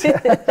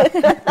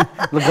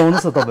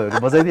गाउनुहोस् न तपाईँहरू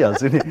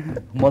बजाइदिइहाल्छु नि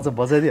म चाहिँ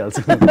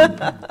बजाइदिइहाल्छु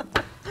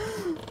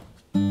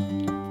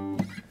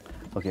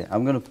okay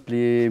I'm gonna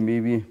play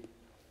maybe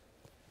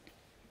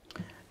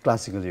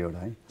classical एउटा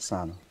है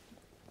सानो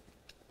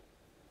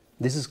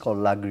दिस इज कल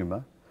लाग्रिमा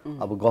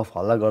अब गफ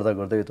हल्ला गर्दा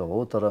गर्दै त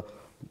हो तर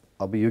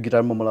अब यो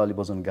गिटारमा मलाई अलि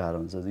बजाउनु गाह्रो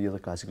हुन्छ यो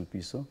त क्लासिकल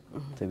पिस हो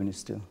त्यही पनि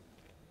still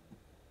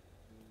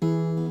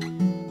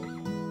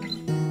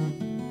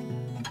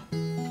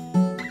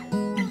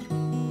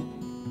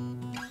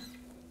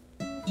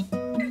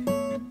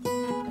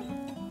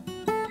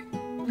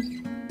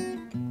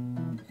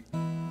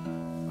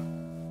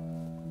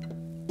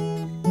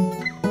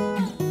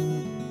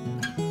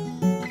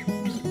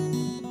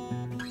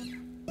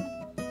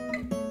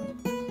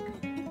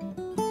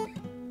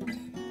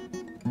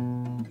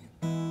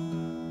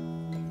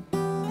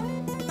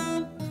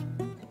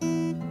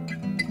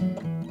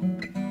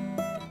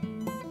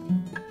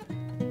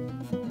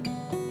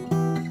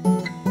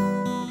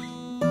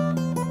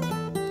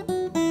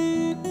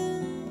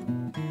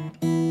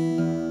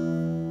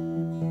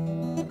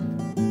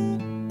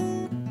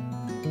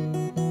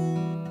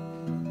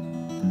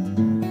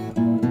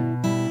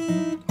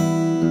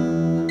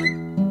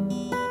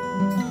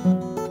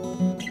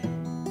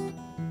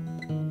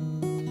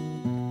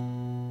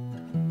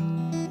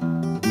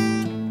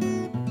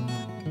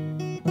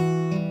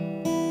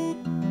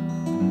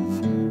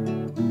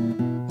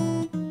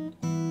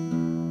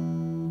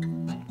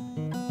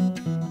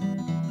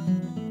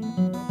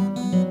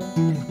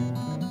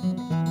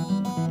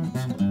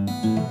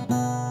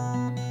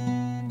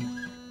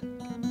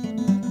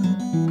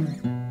Why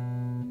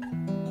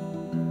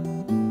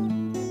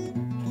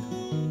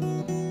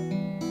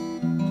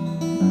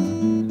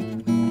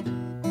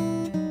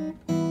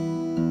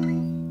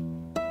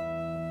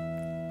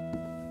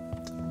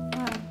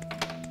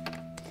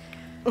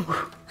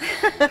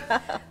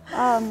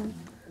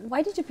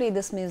did you play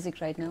this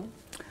music right now?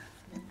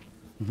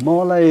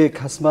 मलाई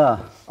खासमा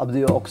अब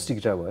यो अकुस्टिक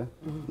गिटार भयो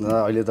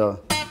अहिले त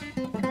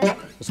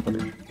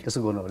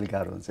यसो गर्नु अलिक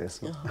गाह्रो हुन्छ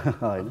यसको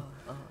होइन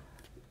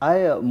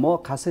म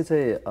खासै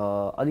चाहिँ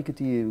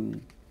अलिकति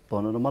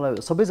भनौँ न मलाई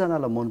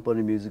सबैजनालाई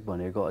मनपर्ने म्युजिक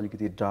भनेको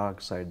अलिकति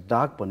डार्क साइड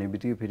डार्क भन्ने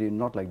बित्तिकै फेरि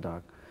नट लाइक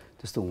डार्क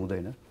त्यस्तो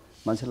हुँदैन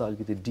मान्छेलाई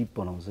अलिकति डिप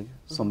बनाउँछ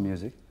कि सम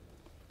म्युजिक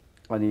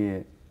अनि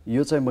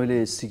यो चाहिँ मैले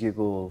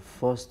सिकेको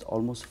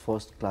अलमोस्ट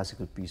फर्स्ट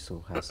क्लासिकल पिस हो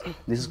खास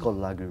दिस इज कल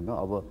लाग्रिमा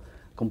अब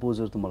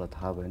कम्पोजर त मलाई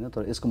थाहा भएन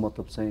तर यसको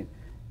मतलब चाहिँ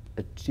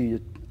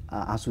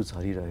आँसु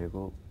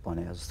झरिरहेको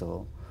भने जस्तो हो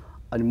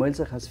अनि मैले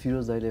चाहिँ खास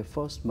फिरोज दाईले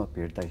फर्स्टमा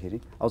भेट्दाखेरि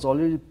I was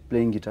already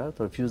playing guitar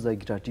तर फिरोज दाई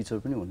गिटार टिचर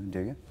पनि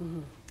हुनुहुन्थ्यो क्या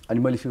अनि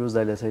मैले फिरोज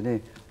दाईलाई चाहिँ नै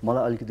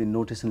मलाई अलिकति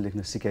नोटेसन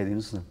लेख्न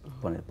सिकाइदिनुहोस् न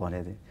भनेको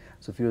थिएँ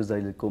सो फिरोज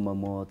दाईकोमा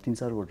म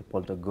 3-4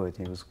 पल्ट गएको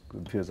थिएँ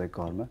फिरोज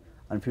दाईको घरमा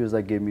अनि फिरोज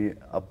दाई गेमी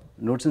अब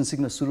नोटेसन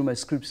सिक्न सुरुमा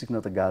स्क्रिप्ट सिक्न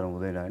त गाह्रो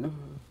हुँदैन होइन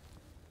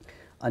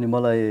अनि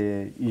मलाई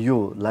यो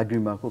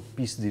लाग्रिमाको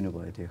पिस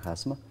दिनुभएको थियो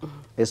खासमा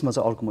यसमा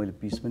चाहिँ अर्को मैले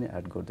पिस पनि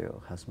एड गरिदिएको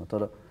खासमा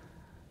तर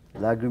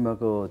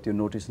लाग्रिमाको त्यो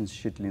नोटेसन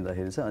सिट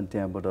लिँदाखेरि चाहिँ अनि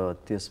त्यहाँबाट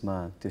त्यसमा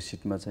त्यो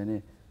सिटमा चाहिँ नि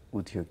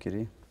उ थियो के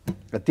अरे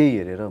त्यही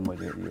हेरेर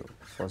मैले यो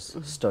फर्स्ट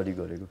स्टडी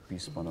गरेको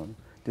पिस बनाउनु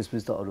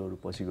त्यसपछि त अरू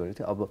पछि गरेको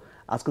थिएँ अब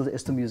आजकल त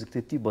यस्तो म्युजिक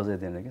त्यति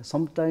बजाइँदैन क्या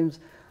समटाइम्स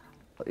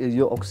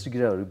यो अकुस्टिक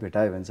गिटारहरू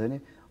भेटायो भने चाहिँ नि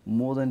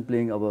मोर देन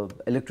प्लेइङ अब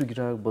इलेक्ट्रिक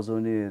गिटार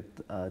बजाउने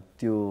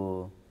त्यो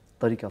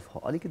तरिका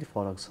अलिकति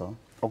फरक छ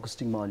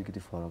अकुस्टिकमा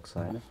अलिकति फरक छ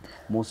होइन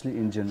मोस्टली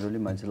इन जेनरली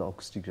मान्छेलाई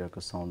अकुस्टिक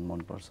गिटारको साउन्ड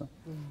मनपर्छ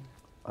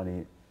अनि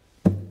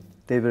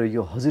त्यही भएर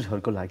यो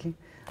हजुरहरूको लागि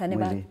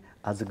मैले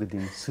आजको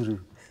दिन सुरु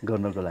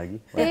गर्नको लागि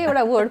त्यही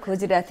एउटा वर्ड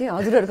खोजिरहेको थिएँ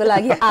हजुरहरूको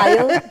लागि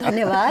आयो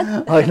धन्यवाद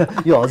होइन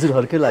यो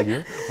हजुरहरूकै लागि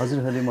हो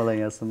हजुरहरूले मलाई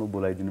यहाँसम्म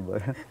बोलाइदिनु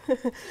भयो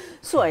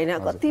सो होइन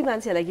कति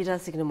मान्छेलाई गिटार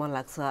सिक्न मन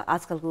लाग्छ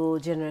आजकलको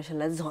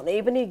जेनेरेसनलाई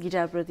झनै पनि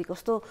गिटारप्रति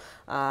कस्तो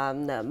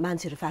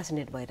मान्छेहरू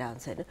फेसिनेट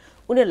भइरहन्छ होइन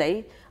उनीहरूलाई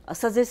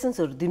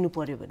सजेसन्सहरू दिनु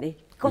पर्यो भने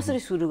कसरी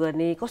सुरु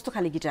गर्ने कस्तो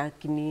खाले गिटार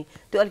किन्ने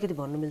त्यो अलिकति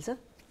भन्नु मिल्छ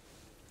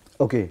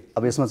ओके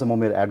अब यसमा चाहिँ म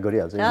मेरो एड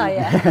गरिहाल्छु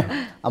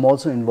आम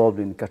also involve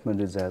in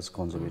Kathmandu jazz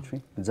कन्जर्भेटरी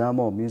जहाँ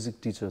म म्युजिक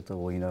टिचर त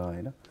होइन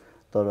होइन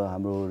तर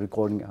हाम्रो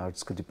रेकर्डिङ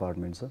आर्ट्सको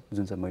डिपार्टमेन्ट छ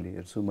जुन चाहिँ मैले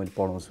हेर्छु मैले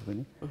पढाउँछु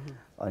पनि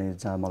अनि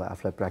जहाँ मलाई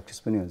आफूलाई प्र्याक्टिस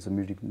पनि हुन्छ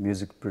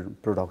म्युजिक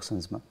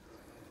प्रोडक्सन्समा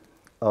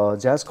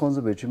ज्याज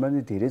कन्जर्भेटरीमा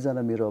नि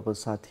धेरैजना मेरो अब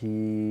साथी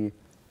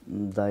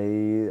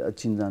दाई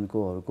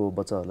चिनजानकोहरूको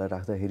बच्चाहरूलाई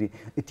राख्दाखेरि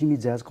तिमी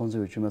ज्याज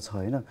कन्जर्भेटरीमा छ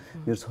होइन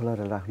मेरो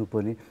छोरालाई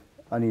राख्नुपर्ने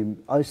अनि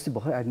अस्ति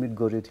भर्खर एडमिट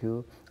गरेको थियो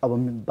अब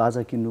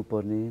बाजा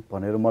किन्नुपर्ने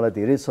भनेर मलाई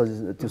धेरै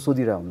त्यो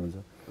सोधिरहेको हुनुहुन्छ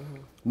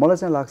मलाई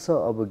चाहिँ लाग्छ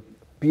अब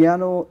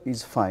पियानो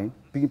इज फाइन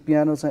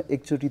पियानो चाहिँ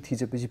एकचोटि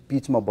थिचेपछि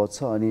पिचमा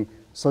बज्छ अनि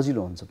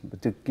सजिलो हुन्छ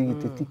त्यो केही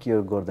त्यति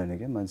केयर गर्दैन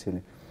क्या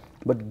मान्छेले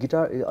बट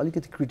गिटार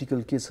अलिकति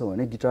क्रिटिकल के छ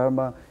भने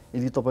गिटारमा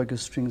यदि तपाईँको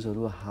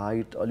स्ट्रिङ्सहरू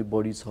हाइट अलिक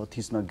बढी छ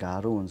थिच्न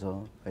गाह्रो हुन्छ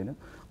होइन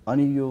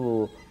अनि यो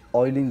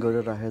ओइलिङ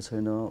गरेर राखेको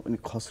छैन अनि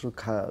खस्रो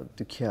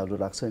त्यो खियाहरू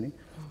राख्छ नि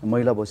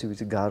मैला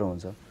बसेपछि गाह्रो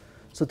हुन्छ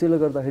सो त्यसले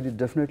गर्दाखेरि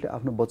डेफिनेटली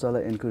आफ्नो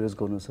बच्चालाई इन्करेज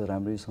गर्नु छ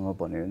राम्रैसँग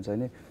भन्यो भने चाहिँ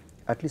नि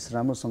एटलिस्ट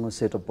राम्रोसँग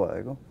सेटअप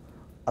भएको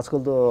आजकल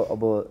त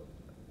अब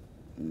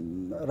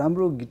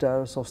राम्रो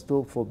गिटार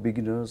सस्तो फर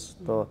बिगिनर्स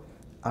त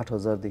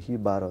 8,000 देखि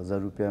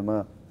 12,000 रुपियाँमा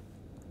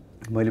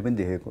मैले पनि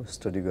देखेको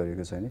स्टडी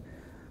गरेको छ नि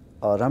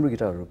राम्रो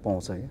गिटारहरू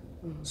पाउँछ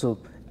क्या so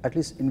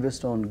at least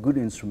invest on good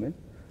instrument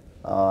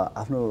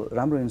आफ्नो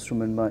राम्रो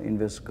इन्स्ट्रुमेन्टमा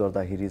इन्भेस्ट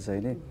गर्दाखेरि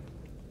चाहिँ नि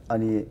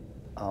अनि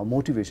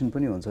मोटिभेसन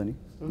पनि हुन्छ नि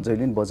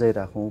जहिले पनि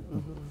बजाइराखौँ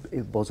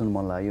बजाउनु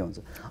मन लाग्यो हुन्छ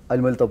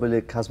अहिले मैले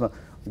तपाईँले खासमा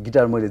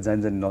गिटार मैले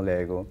जानी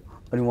नल्याएको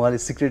अनि उहाँले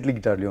सिक्रेटली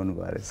गिटार ल्याउनु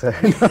भएको रहेछ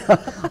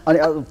अनि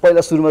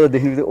पहिला सुरुमा त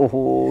देख्नु थियो ओहो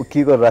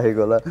के गरेर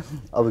राखेको होला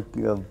अब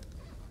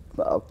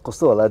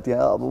कस्तो होला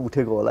त्यहाँ अब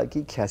उठेको होला कि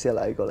ख्यासिया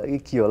लागेको होला कि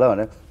के होला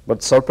भनेर but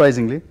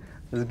surprisingly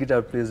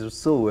guitar plays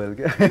so well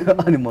क्या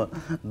अनि म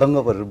दङ्ग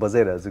परेर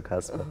बजाइरहेको छु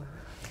खासमा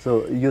सो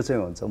यो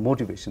चाहिँ हुन्छ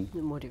मोटिभेसन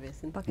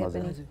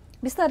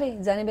बिस्तारै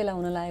जाने बेला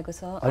हुन लागेको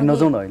छ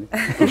नजाउँ न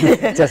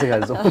अहिले चिया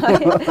खाएर जाउँ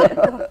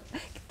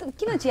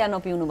किन चिया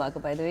नपिउनु भएको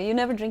by the way you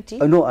never drink tea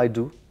no I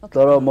do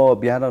तर म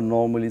बिहान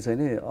नर्मली चाहिँ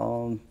नि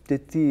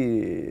त्यति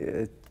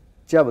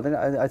चिया भन्दा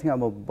आई थिङ्क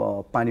अब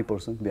पानी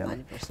पर्सन बिहान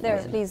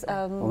प्लिज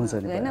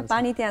होइन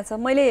पानी त्यहाँ छ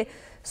मैले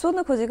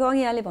सोध्न खोजेको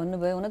अघि यहाँले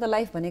भन्नुभयो हुन त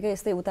लाइफ भनेको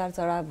यस्तै उतार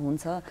चढाव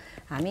हुन्छ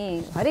हामी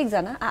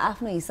हरेकजना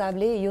आफ्नो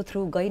हिसाबले यो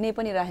थ्रु गइ नै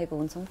पनि राखेको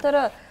हुन्छौँ तर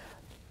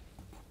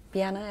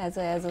piano as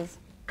a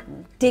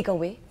take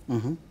away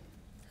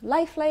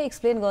लाइफलाई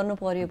explain गर्नु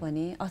पर्यो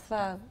भने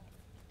अथवा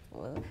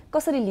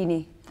कसरी लिने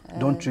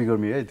डोन्ट ट्रिगर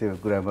मी है त्यो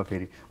कुरामा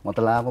फेरि म त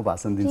लामो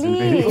भाषण दिन्छु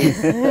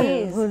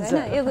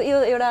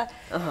यो एउटा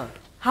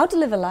how to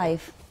leave a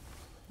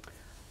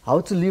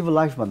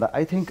life भन्दा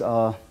I think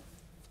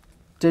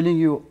telling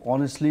you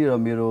honestly र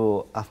मेरो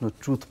आफ्नो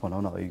ट्रुथ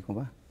भनौँ न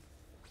अहिलेकोमा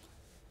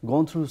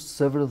गन थ्रु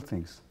सेभरल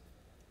थिङ्स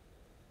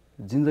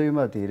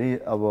जिन्दगीमा धेरै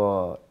अब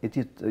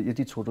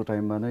यति छोटो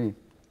टाइममा नै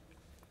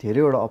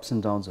धेरैवटा अप्स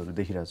एन्ड डाउन्सहरू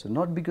देखिरहेको छु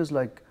not because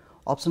like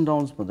ups and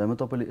downs भन्दामा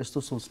तपाईँले यस्तो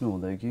सोच्नु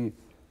हुँदैन कि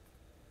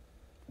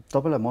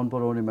तपाईँलाई मन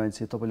पराउने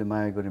मान्छे तपाईँले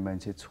माया गर्ने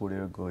मान्छे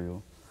छोडेर गयो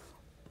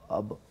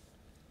अब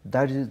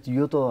द्याट इज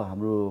यो त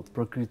हाम्रो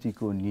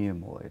प्रकृतिको नियम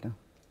हो होइन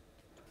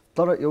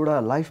तर एउटा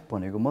लाइफ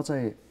भनेको म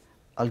चाहिँ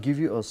I'll give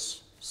you a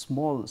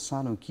small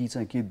सानो की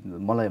चाहिँ के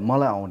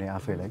मलाई आउने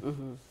आफैलाई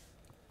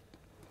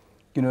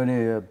किनभने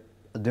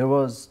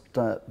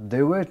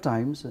there were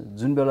times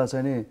जुन बेला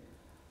चाहिँ नि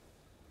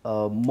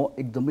म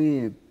एकदमै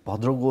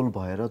भद्रगोल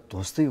भएर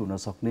ध्वस्तै हुन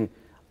सक्ने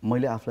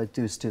मैले आफूलाई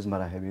त्यो स्टेजमा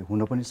राखेँ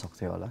हुन पनि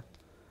सक्थेँ होला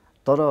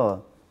तर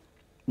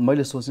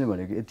मैले सोच्ने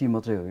भनेको यति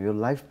मात्रै हो यो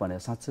लाइफ भने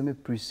साँच्चै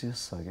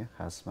प्रिसियस छ क्या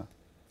खासमा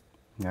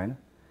हैन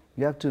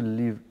you have to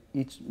leave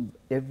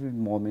every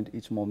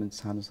moment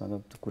सानो सानो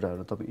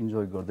कुराहरू तपाईँ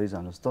इन्जोय गर्दै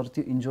जानुहोस् तर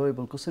त्यो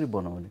इन्जोयबल कसरी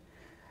बनाउने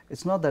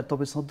इट्स नट द्याट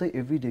तपाईँ सधैँ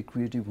एभ्री डे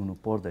क्रिएटिभ हुनु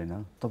पर्दैन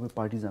तपाईँ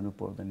पार्टी जानु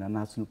पर्दैन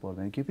नाच्नु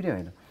पर्दैन केही पनि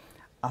होइन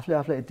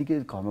आफूलाई यतिकै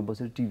घरमा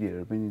बसेर टिभी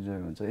हेरेर पनि इन्जोय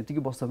हुन्छ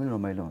यतिकै बस्दा पनि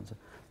रमाइलो हुन्छ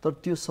तर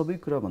त्यो सबै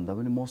कुरा भन्दा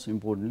पनि मोस्ट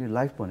इम्पोर्टेन्टली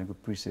लाइफ भनेको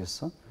प्रिसियस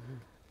छ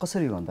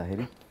कसरी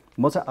भन्दाखेरि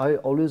म चाहिँ आई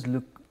अलवेज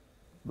लुक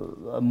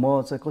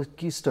म चाहिँ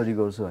के स्टडी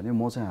गर्छु भने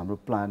म चाहिँ हाम्रो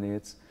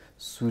प्लानेट्स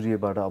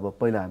सूर्यबाट अब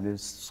पहिला हामीले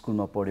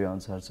स्कुलमा पढे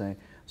अनुसार चाहिँ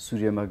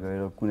सूर्यमा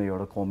गएर कुनै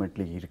एउटा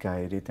कमेटले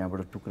हिर्काए अरे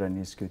त्यहाँबाट टुक्रा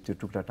निस्क्यो त्यो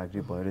टुक्रा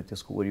टाक्री भएर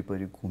त्यसको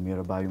वरिपरि घुमेर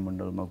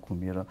वायुमण्डलमा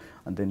घुमेर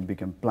अनि देन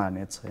बिकम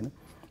प्लानेट्स होइन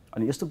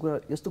अनि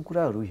यस्तो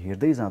कुराहरू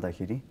हेर्दै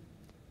जाँदाखेरि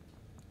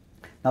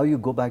now you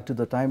go back to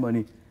the time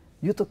अनि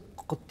यो त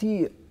कति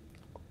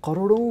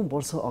करोडौँ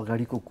वर्ष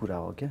अगाडिको कुरा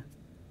हो क्या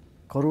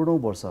करोडौँ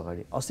वर्ष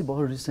अगाडि अस्ति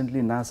भर्खर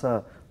recently NASA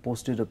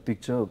posted a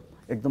picture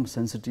एकदम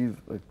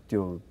सेन्सिटिभ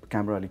त्यो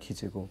क्यामेराले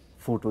खिचेको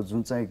फोटो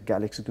जुन चाहिँ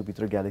ग्यालेक्सीको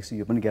भित्र ग्यालेक्सी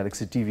यो पनि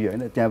ग्यालेक्सी टिभी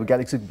होइन त्यहाँ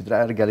ग्यालेक्सीको भित्र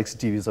आएर ग्यालेक्सी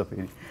टिभी छ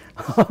फेरि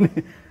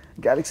अनि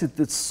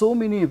galaxy so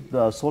many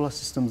solar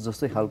systems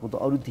जस्तै खालको त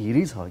अरू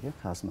धेरै छ क्या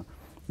खासमा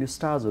यो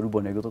स्टार्सहरू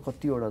भनेको त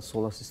कतिवटा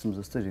सोलर सिस्टम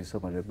जस्तै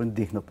रहेछ भनेर पनि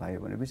देख्न पायो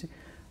भनेपछि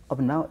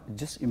अब नाउ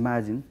जस्ट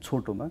इमेजिन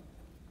छोटोमा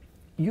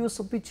यो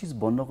सबै चिज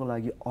बन्नको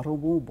लागि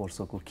अरबौँ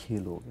वर्षको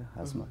खेल हो क्या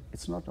खासमा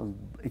इट्स नट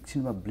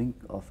एकछिनमा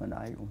ब्लिङ्क अफ एन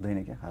आई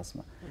हुँदैन क्या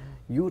खासमा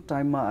यो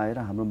टाइममा आएर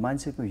हाम्रो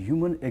मान्छेको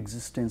human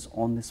existence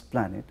on this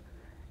planet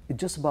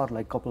it's just about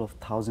like couple of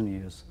 1000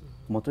 years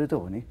मात्रै त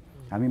हो नि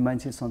हामी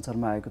मान्छे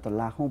संसारमा आएको त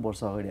लाखौँ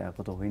वर्ष अगाडि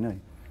आएको त होइन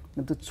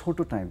नि त्यो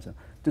छोटो टाइम छ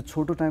त्यो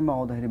छोटो टाइममा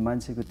आउँदाखेरि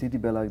मान्छेको त्यति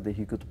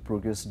बेलादेखिको त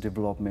प्रोग्रेस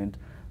डेभलपमेन्ट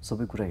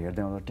सबै कुरा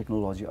हेर्दै आउँदा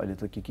टेक्नोलोजी अहिले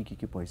त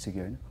के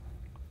भइसक्यो होइन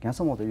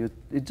यहाँसम्म त यो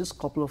it's just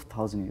couple of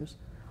 1000 years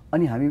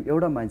अनि हामी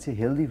एउटा मान्छे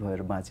हेल्दी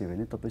भएर बाँच्यो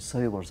भने तपाईँ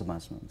 100 वर्ष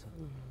बाँच्नुहुन्छ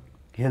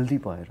हेल्दी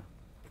भएर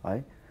है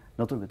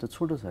नत्र भए त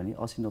छोटो छ नि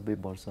 80-90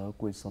 वर्ष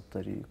कोही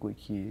 70 कोही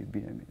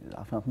के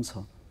आफ्नो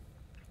छ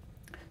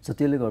सो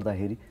त्यसले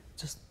गर्दाखेरि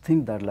just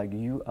think that like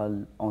you are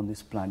on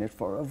this planet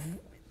for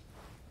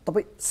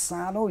तपाईँ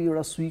सानो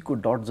एउटा सुईको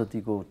डट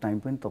जतिको टाइम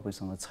पनि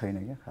तपाईँसँग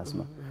छैन क्या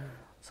खासमा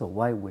सो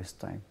वाइ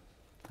वेस्ट टाइम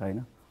होइन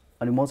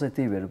अनि म चाहिँ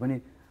त्यही भएर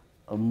पनि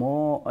म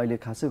अहिले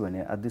खासै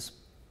भने at this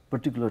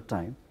particular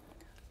time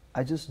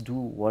I just do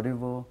what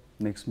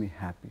ever makes me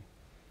happy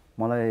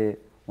मलाई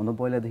हुन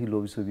पहिलादेखि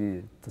लोभीसोभी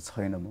त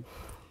छैन म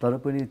तर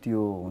पनि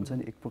त्यो हुन्छ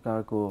नि एक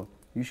प्रकारको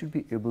you should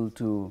be able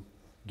to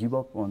give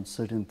up on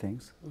certain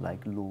things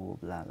like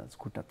लोभ लालच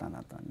खुट्टा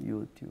तानातान यो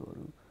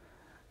त्योहरू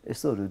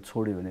यस्तोहरू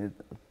छोड्यो भने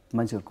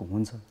मान्छेहरूको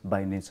हुन्छ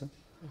बाई नेचर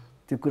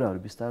त्यो कुराहरू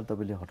बिस्तारै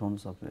तपाईँले हटाउन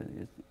सक्नु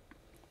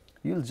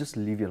you will just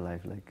leave your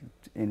life like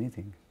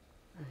anything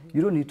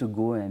you don't need to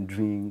go and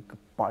drink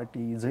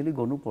party जहिले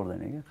गर्नु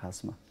पर्दैन क्या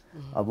खासमा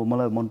अब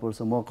मलाई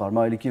मनपर्छ म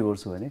घरमा अहिले के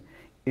गर्छु भने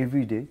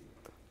एभ्री डे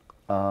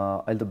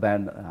अहिले त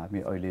ब्यान्ड हामी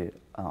अहिले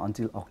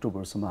अन्टिल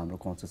अक्टोबरसम्म हाम्रो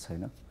कन्सर्ट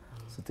छैन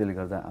सो त्यसले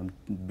गर्दा आम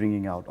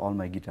bringing out all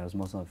my guitars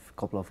मसँग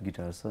कपाल अफ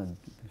गिटार्स छ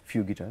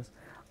फ्यु गिटार्स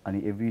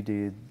अनि एभ्री डे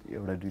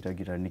एउटा दुईवटा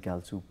गिटार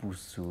निकाल्छु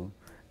पुस्छु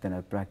देन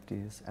आई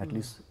प्र्याक्टिस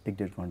एटलिस्ट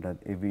 1-1.5 घन्टा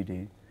एभ्री डे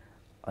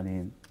अनि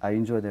आई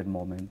इन्जोय द्याट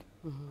मोमेन्ट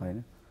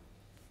होइन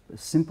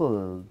सिम्पल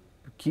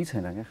के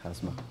छैन क्या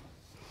खासमा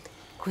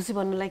खुसी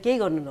भन्नुलाई केही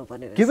गर्नु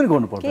नपर्ने के पनि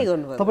गर्नु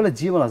पर्दैन तपाईँलाई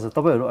जे मन लाग्छ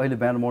तपाईँहरू अहिले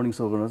बिहान मर्निङ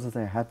सो गर्नुहुन्छ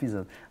त्यहाँ ह्याप्पी छ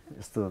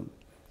यस्तो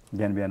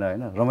बिहान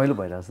होइन रमाइलो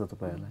भइरहेछ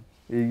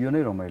तपाईँहरूलाई यो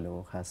नै रमाइलो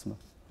हो खासमा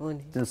हो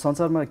नि त्यो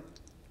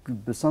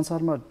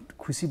संसारमा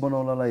खुसी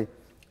बनाउनलाई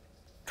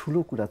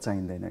ठुलो कुरा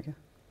चाहिँदैन क्या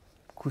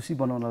खुसी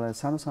बनाउनलाई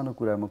सानो सानो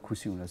कुरामा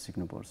खुसी हुन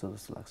सिक्नुपर्छ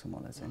जस्तो लाग्छ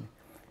मलाई चाहिँ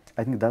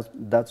I think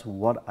that's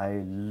what I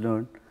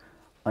learn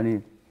अनि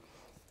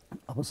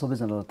अब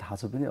सबैजनालाई थाहा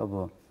छ पनि अब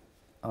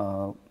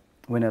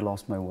when I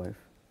lost my wife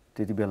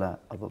त्यति बेला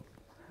अब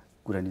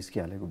कुरा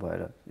निस्किहालेको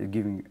भएर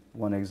गिभिङ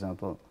वान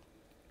एक्जाम्पल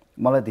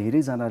मलाई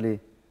धेरैजनाले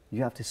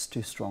you have to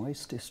stay strong है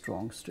stay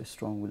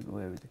strong will do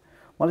everything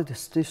मलाई त्यो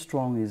स्टे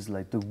स्ट्रङ इज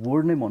लाइक त्यो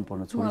वर्ड नै मन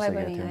पर्न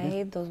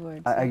छोडिसकेको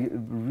थियो I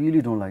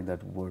really don't like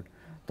that word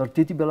तर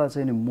त्यति बेला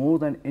चाहिँ नि मोर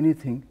देन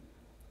एनिथिङ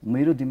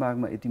मेरो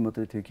दिमागमा यति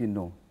मात्रै थियो कि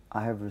नो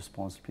आई हेभ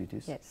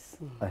रेस्पोन्सिबिलिटिज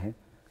है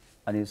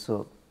अनि सो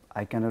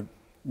आई क्यानट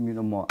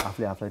म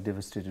आफूलाई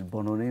डेभिस्टेटेड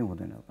बनाउनै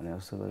हुँदैन भने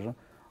जस्तो गरेर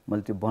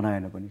मैले त्यो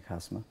बनाएन पनि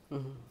खासमा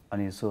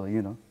अनि सो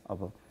अब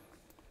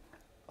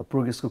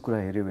प्रोग्रेसको कुरा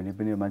हेऱ्यो भने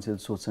पनि मान्छेले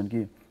सोच्छन्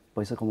कि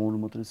पैसा कमाउनु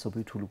मात्रै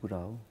सबै ठुलो कुरा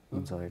हो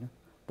हुन्छ होइन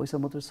पैसा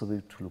मात्रै सबै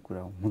ठुलो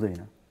कुरा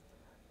हुँदैन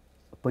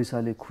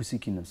पैसाले खुसी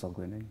किन्न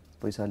सक्दैन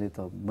पैसाले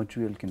त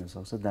मटेरियल किन्न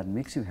सक्छ द्याट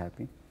मेक्स यु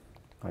ह्याप्पी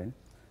होइन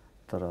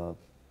तर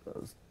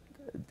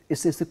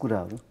यस्तै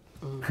कुराहरू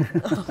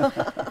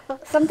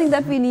something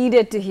that we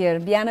needed to hear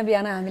बिहान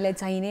हामीलाई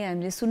चाहिने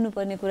हामीले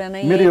सुन्नुपर्ने कुरा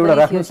नै मेरो एउटा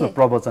राख्नुस् न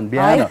प्रवचन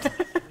बिहान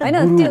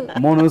हैन त्यो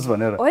मनोज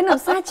भनेर हैन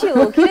साच्चै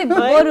हो के रे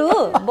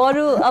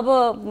बरु अब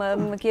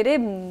के रे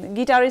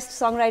गिटारिस्ट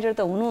सङराइटर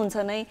त हुनुहुन्छ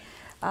नै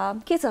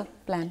के छ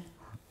प्लान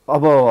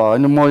अब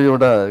हैन म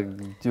एउटा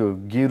त्यो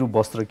गेरु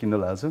वस्त्र किन्न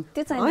लाग्छु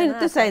त्यो चाहिदैन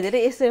त्यो चाहिदैन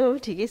यसैमा पनि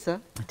ठिकै छ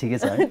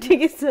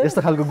ठिकै छ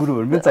यस्तो खालको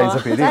गुरुहरु पनि चाहिन्छ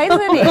फेरि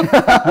चाहिन्छ नि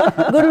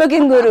good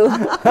looking Guru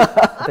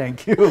thank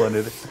you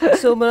भनेर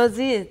सो मनोज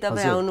जी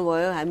तपाई आउनु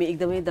भयो हामी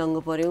एकदमै दंग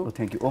पर्यौ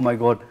thank you oh my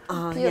God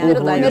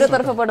मेरो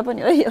तर्फबाट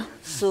पनि हो यो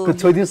सो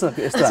छोइदिनुस् न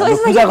यस्तो हाम्रो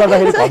पूजा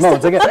गर्दाखेरि घरमा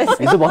हुन्छ के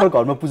हिजो भर्खर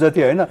घरमा पूजा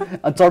थियो हैन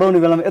अनि चढाउने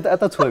बेलामा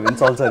यता छोयो भने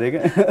चल्छ रे के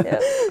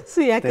सो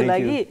यहाँको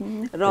लागि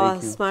र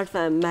स्मार्ट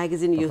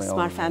म्यागजिन यो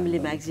स्मार्ट फ्यामिली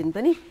म्यागजिन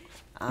पनि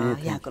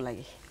यहाँको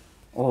लागि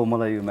ओ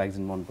मलाई यो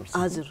म्यागजिन मन पर्छ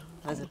हजुर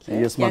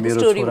यसमा मेरो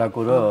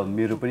छोराको र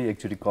मेरो पनि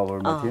एकचोटी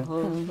कभरमा थियो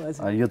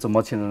यो चाहिँ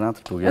मछिन्द्रनाथ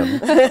ढुङ्गा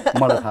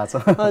मलाई थाहा छ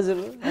हजुर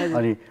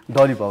अनि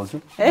डली पाउँछु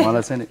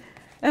मलाई चाहिँ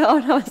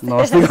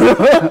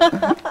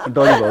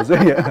डली पाउँछु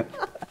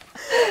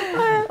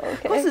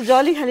कस्तो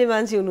जली खाली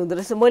मान्छे हुनुहुँदो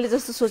रहेछ मैले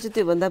जस्तो सोचे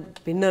त्यो भन्दा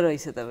भिन्न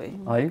रहेछ तपाईँ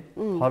है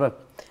फरक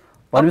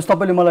भनेपछि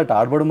तपाईँले मलाई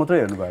ढाडबाट मात्रै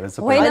हेर्नु भएको रहेछ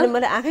होइन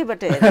मैले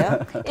आँखैबाट हेरेँ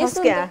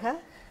यसको आँखा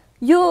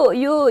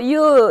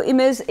यो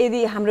इमेज यदि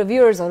हाम्रो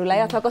भ्युअर्सहरूलाई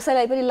अथवा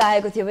कसैलाई पनि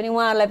लागेको थियो भने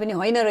उहाँहरूलाई पनि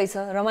होइन रहेछ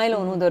रमाइलो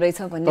हुनुहुँदो रहेछ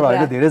भन्ने तर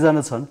होइन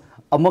धेरैजना छन्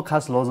अब म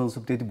खास लजाउँछु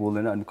त्यति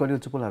बोल्दैन अनि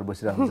कहिले चुप लाएर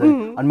बसिरहेको हुन्छ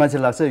अनि मान्छे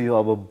लाग्छ यो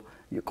अब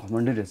यो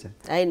कमेन्टै रहेछ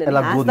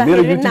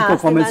मेरो युट्युबको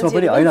कमेन्ट्समा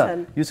पनि होइन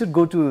you should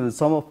go to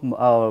some of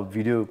our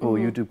भिडियोको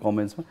YouTube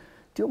कमेन्ट्समा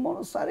त्यो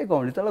मलाई साह्रै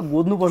कमेन्ट त्यसलाई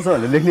गोद्नुपर्छ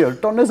भनेर लेख्नेहरू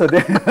टन्नै छ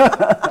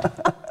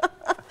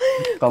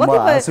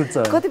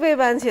त्यहाँ कतिपय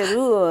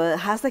मान्छेहरू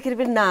हाँस्दाखेरि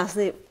पनि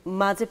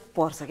नाच्नेमा चाहिँ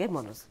पर्छ क्या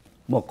मनोज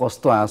म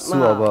कस्तो हाँस्छु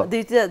अब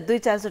दुई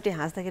चारचोटि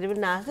हाँस्दाखेरि पनि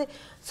नाच्दै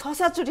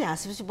 6-7 चोटि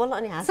हाँसेपछि बल्ल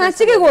अनि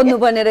साँच्चीकै गोद्नु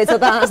पर्ने रहेछ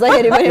त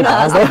हाँस्दाखेरि पनि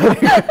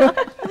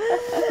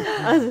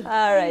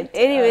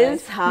एनिवेज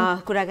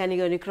कुराकानी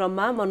गर्ने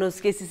क्रममा मनोज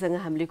केसीसँग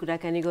हामीले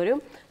कुराकानी गऱ्यौँ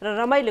र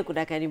रमाइलो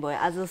कुराकानी भयो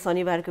आज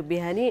शनिबारको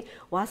बिहानी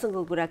उहाँसँग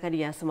कुराकानी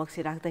यहाँ समक्ष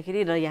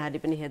राख्दाखेरि र यहाँले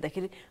पनि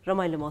हेर्दाखेरि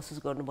रमाइलो महसुस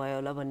गर्नुभयो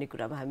होला भन्ने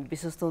कुरामा हामी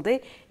विश्वस्त हुँदै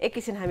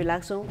एकैछिन हामी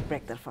लाग्छौँ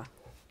ब्रेकतर्फ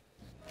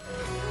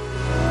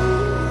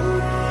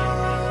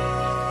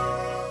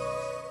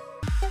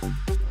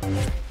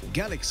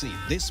Galaxy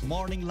This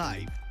Morning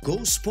Live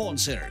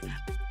co-sponsor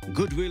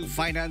Goodwill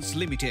Finance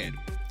Limited,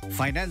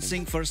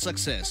 financing for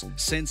success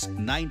since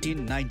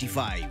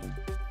 1995.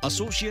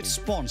 Associate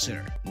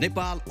sponsor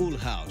Nepal Wool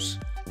House,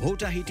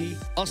 Bhotahiti,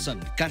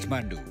 Asan,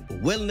 Kathmandu.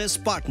 Wellness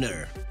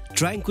partner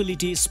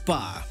Tranquility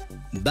Spa.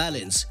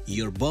 Balance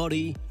your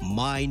body,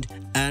 mind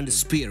and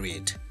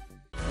spirit.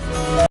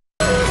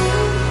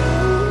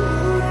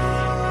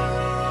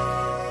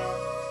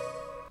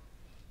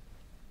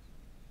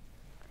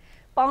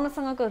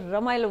 पाउनसँगको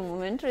रमाइलो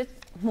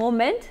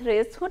मोमेन्ट र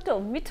यो छोटो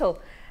मिठो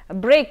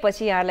brake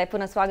पछि यहाँलाई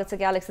पुनः स्वागत छ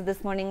ग्यालेक्सी दिस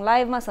मर्निङ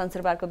लाइभमा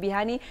संसारबारको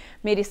बिहानी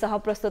मेरी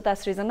सहप्रस्तुता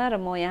सृजना र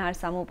म यहाँ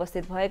सामु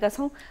उपस्थित भएका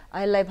छौं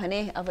अहिलेलाई भने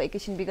अब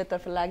एकैछिन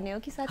विगततर्फ लाग्ने हो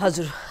कि साथी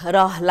हजुर र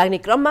लाग्ने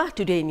क्रममा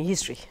today in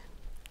history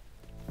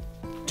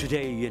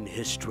Today in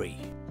history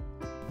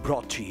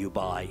brought to you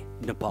by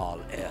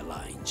Nepal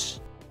Airlines.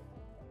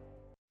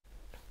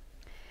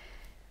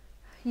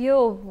 यो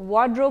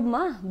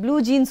वार्डरोबमा ब्लू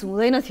जीन्स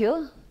हुँदैन थियो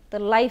तर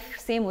लाइफ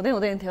सेम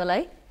हुँदैन थियो होला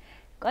है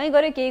कहीँ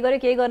गरे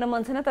केही गर्न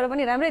मन छैन तर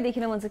पनि राम्रै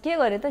देखिन मन छ के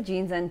गरे त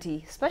jeans and T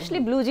specially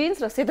blue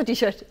jeans र सेतो टी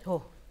शर्ट हो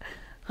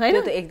हैन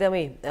त्यो त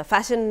एकदमै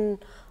फ्यासन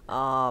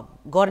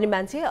गर्ने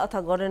मान्छे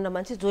अथवा गर्न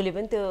मान्छे जसले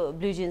पनि त्यो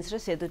ब्लू जीन्स र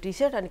सेतो टी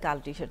शर्ट अनि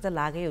कालो टी शर्ट चाहिँ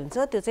लागै हुन्छ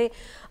त्यो चाहिँ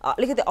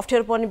अलिकति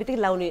अप्ठ्यारो पर्ने बित्तिकै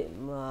लाउने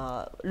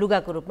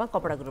लुगाको रूपमा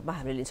कपडाको रूपमा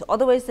हामीले लिन्छौँ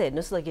अदरवाइज चाहिँ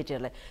हेर्नुहोस् न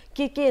केटीहरूलाई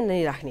के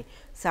नै राख्ने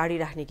साडी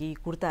राख्ने कि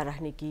कुर्ता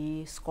राख्ने कि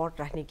स्कर्ट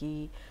राख्ने कि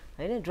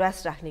हैन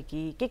ड्रेस राख्ने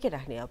कि के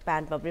राख्ने अब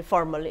प्यान्टमा पनि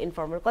फर्मल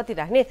इन्फर्मल कति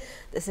राख्ने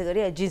त्यसै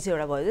गरी जिन्स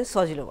एउटा भयो चाहिँ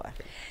सजिलो भयो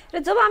र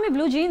जब हामी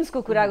ब्लू जीन्सको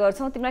कुरा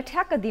गर्छौँ तिमीलाई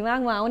ठ्याक्क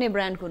दिमागमा आउने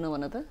ब्रान्ड कुन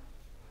भन त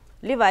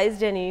लिभाइज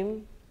डेनिम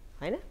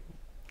हैन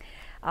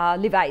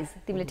लिभाइज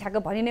तिमीले ठ्याक्क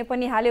भनि नै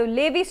पनि हाल्यौ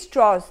लेवी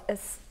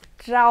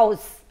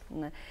स्ट्राउस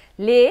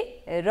ले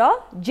र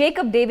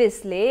जेकब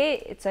डेभिसले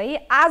चाहिँ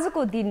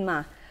आजको दिनमा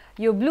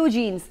यो ब्लू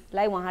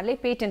जीन्सलाई उहाँहरूले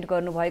पेटेन्ट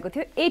गर्नुभएको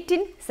थियो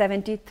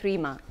 1873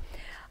 मा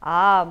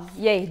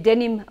यही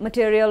डेनिम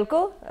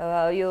मटेरियलको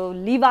यो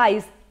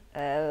लिभाइज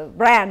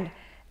ब्रान्ड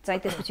चाहिँ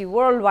त्यसपछि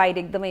वर्ल्ड वाइड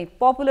एकदमै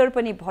पपुलर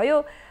पनि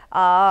भयो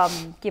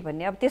के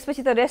भन्ने अब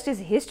त्यसपछि त रेस्ट इज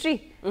हिस्ट्री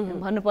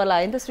भन्नु पर्ला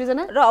हैन त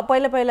सृजना र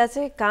पहिला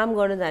चाहिँ काम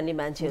गर्न जाने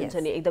मान्छे हुन्छ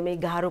नि एकदमै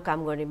गाह्रो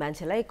काम गर्ने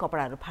मान्छेलाई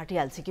कपडाहरू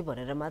फाटिहाल्छ कि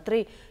भनेर मात्रै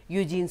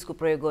यो जिन्सको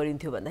प्रयोग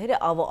गरिन्थ्यो भन्दाखेरि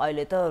अब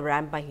अहिले त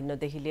र्याम्पमा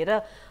हिँड्नदेखि लिएर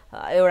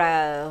एउटा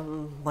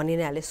भनि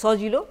नै हाले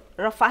सजिलो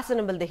र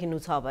फेसनेबल देखिनु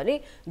छ भने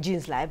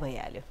जिन्स लाए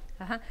भइहाल्यो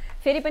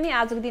फेरि पनि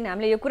आजको दिन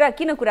हामीले यो कुरा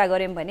किन कुरा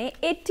गर्यौं भने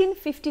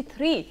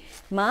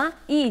 1853 मा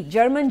यी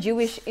जर्मन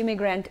ज्युइश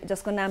इमिग्रेन्ट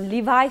जसको नाम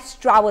लिभाइ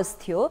स्ट्राउस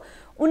थियो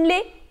उनले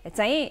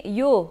चाहिँ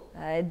यो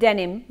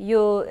डेनिम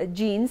यो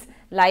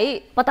जिन्सलाई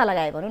पत्ता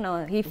लगाए भनौँ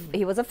न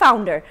ही वाज अ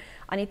फाउन्डर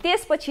अनि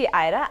त्यसपछि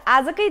आएर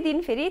आजकै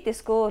दिन फेरि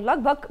त्यसको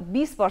लगभग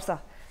 20 वर्ष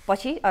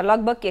पछि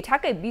लगभग के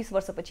ठ्याक्कै 20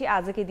 वर्षपछि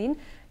आजकै दिन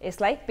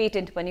यसलाई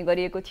पेटेन्ट पनि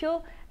गरिएको थियो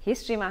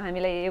हिस्ट्रीमा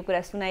हामीलाई यो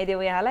कुरा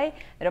सुनाइदेऊ यहाँलाई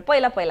र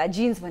पहिला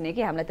जिन्स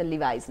भनेकै हामीलाई त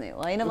लिभाइज नै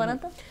हो हैन भन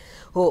त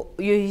हो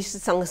यो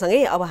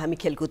सँगसँगै अब हामी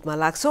खेलकुदमा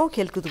लाग्छौँ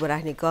खेलकुदमा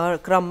राख्ने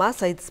क्रममा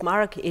शहीद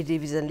स्मारक ए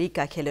डिभिजन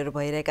लिगका खेलहरू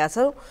भइरहेका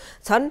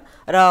छन्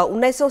र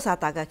 19औं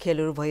साताका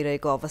खेलहरू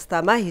भइरहेको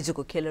अवस्थामा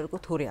हिजोको खेलहरूको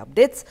थोरै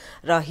अपडेट्स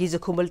र हिजो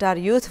खुम्बलटार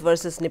युथ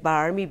भर्सेस नेपाल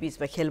आर्मी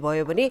बीचमा खेल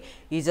भयो भने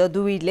हिजो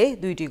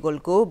दुईटी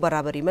गोलको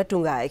बराबरीमा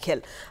टुङ्गाए खेल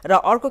र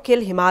अर्को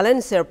खेल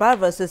हिमालयन शेर्पा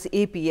भर्सेस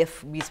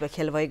एपीएफ बीचमा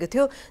खेल भएको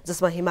थियो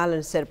जसमा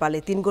हिमालयन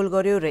शेर्पाले 3 गोल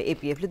गर्यो र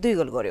एपीएफले 2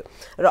 गोल गर्यो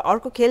र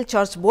अर्को खेल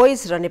चर्च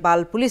बोइज र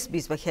नेपाल पुलिस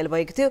बीचमा खेल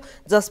भएको थियो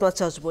जसमा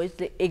चर्च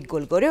बोइजले 1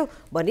 गोल गर्यो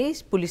भने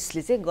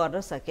पुलिसले चाहिँ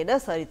गर्न सकेन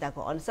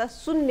सरिताको अनुसार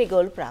 0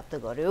 गोल प्राप्त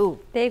गर्यो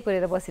त्यही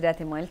गरेर बसिरहेको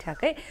थिएँ मैले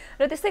ठ्याक्कै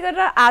र त्यस्तै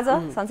गरेर आज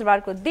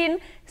शनिबारको दिन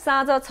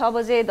साँझ 6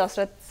 बजे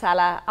दशरथ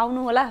शाला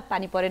आउनु होला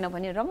पानी परेन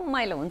भने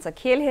रमाइलो हुन्छ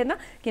खेल हेर्न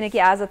किनकि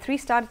आज 3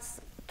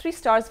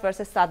 स्टार्स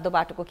भर्सेस 7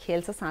 बाटोको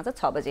खेल छ साँझ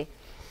 6 बजे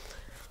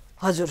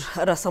हजुर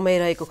र समय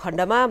रहेको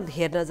खण्डमा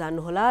हेर्न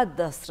जानुहोला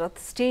दशरथ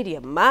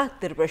स्टेडियममा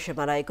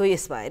त्रिपुरेश्वरमा रहेको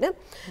यसमा हैन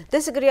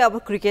त्यसैगरी अब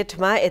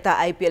क्रिकेटमा यता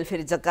आइपीएल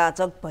फेरि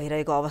जग्गाजग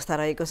भइरहेको अवस्था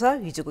रहेको छ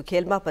हिजोको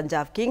खेलमा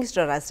पंजाब किङ्स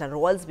र राजस्थान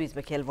रोयल्स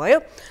बीचमा खेल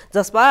भयो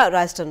जसमा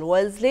राजस्थान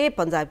रोयल्सले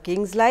पंजाब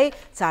किङ्सलाई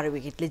 4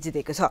 विकेटले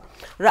जितेको छ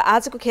र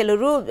आजको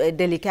खेलहरू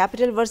Delhi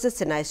capital versus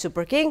Chennai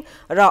super king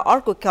र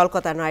अर्को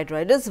Calcutta night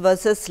Riders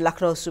versus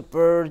Lucknow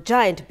super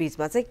giant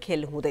बीचमा चाहिँ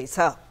खेल हुँदैछ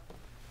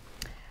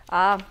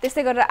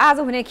त्यस्तै गरेर आज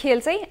हुने खेल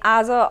चाहिँ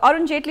आज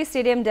अरुण जेटली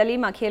स्टेडियम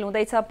दिल्लीमा खेल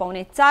हुँदैछ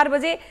पौने 4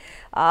 बजे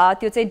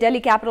त्यो चाहिँ Delhi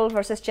capital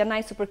versus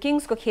Chennai super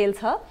किङ्सको खेल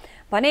छ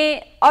भने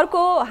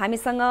अर्को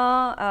हामीसँग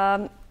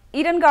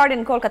इडन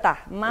गार्डन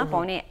कोलकातामा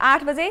पौने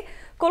 8 बजे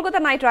Kolkata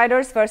night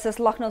Riders versus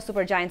Lucknow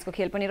super जायन्ट्सको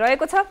खेल पनि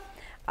रहेको छ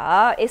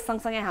यस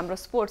सँगसँगै हाम्रो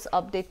स्पोर्ट्स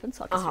अपडेट पनि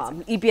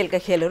सकिन्छ इपीएलका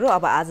खेलहरू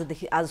अब आज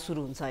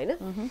सुरु हुन्छ हैन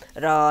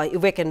र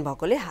विकेन्ड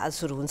भएकोले आज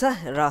सुरु हुन्छ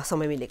र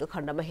समय मिलेको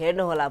खण्डमा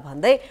हेर्नु होला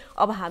भन्दै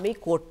अब हामी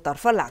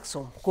कोर्टतर्फ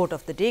लाग्छौँ कोर्ट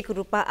अफ द डेको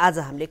रूपमा आज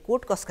हामीले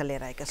कोर्ट कसका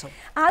लिएर आएका छौँ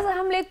आज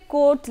हामीले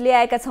कोर्ट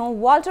ल्याएका छौँ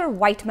वाल्टर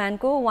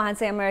व्हाइटम्यानको उहाँ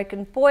चाहिँ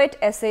अमेरिकन पोएट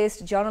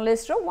एसेइस्ट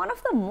जर्नलिस्ट र one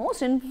of the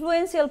most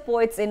influential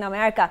poets in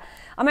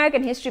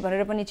American history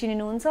भनेर पनि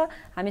चिनिनुहुन्छ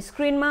हामी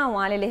स्क्रिनमा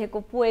उहाँले लेखेको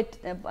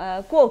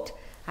कोट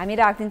हामी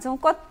राखिदिन्छौँ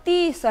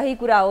कति सही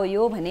कुरा हो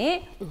यो भने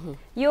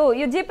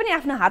यो जे पनि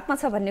आफ्नो हातमा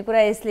छ भन्ने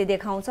कुरा यसले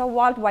देखाउँछ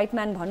वाल्ट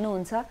व्हाइटम्यान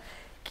भन्नुहुन्छ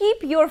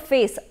keep your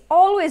face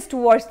always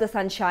towards the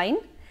sunshine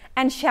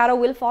and श्याडो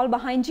will फल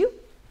बिहाइन्ड यु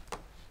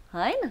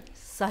हैन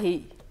सही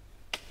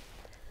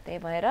त्यही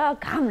भएर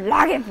घाम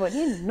लागे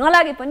पनि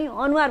नलागे पनि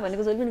अनुहार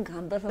भनेको जहिले पनि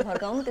घामतर्फ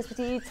फर्काउनु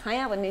त्यसपछि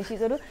छाया भन्ने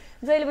चिजहरू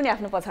जहिले पनि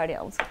आफ्नो पछाडि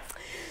आउँछ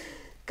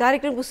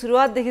कार्यक्रमको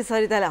सुरुवातदेखि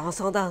सरिताले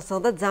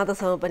हँसाउँदा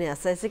जाँदासम्म पनि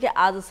हँसाइछ कि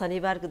आज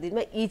शनिबारको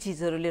दिनमा यी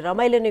चिजहरूले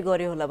रमाइलो नै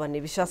गर्यो होला भन्ने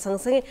विश्वास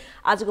सँगसँगै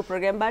आजको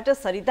प्रोग्रामबाट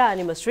सरिता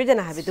अनि म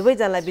सृजना हामी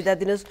दुवैजनालाई बिदा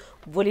दिनुहोस्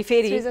भोलि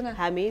फेरि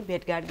हामी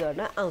भेटघाट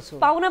गर्न आउँछौँ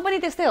पाहुना पनि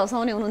त्यस्तै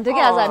हँसाउने हुनुहुन्थ्यो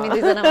कि आज हामी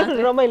दुईजना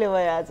रमाइलो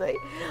भयो आज है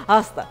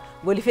हस् त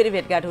भोलि फेरि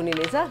भेटघाट हुने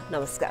नै छ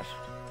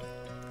नमस्कार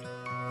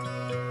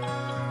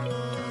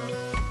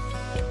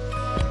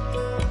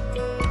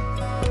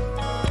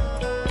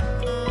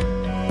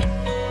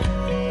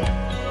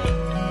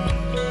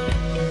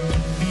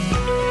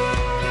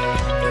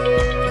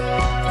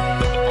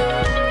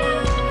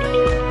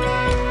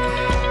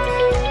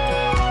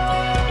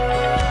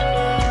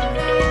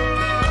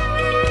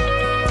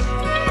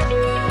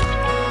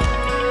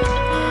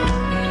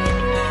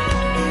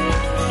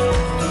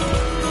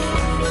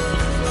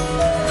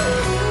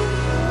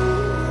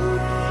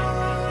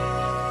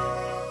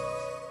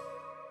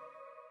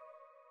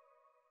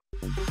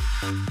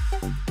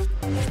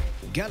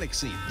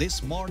Galaxy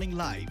This Morning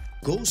Live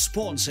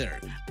co-sponsor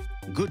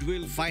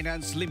Goodwill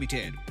Finance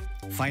Limited,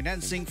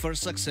 financing for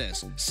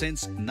success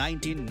since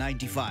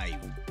 1995.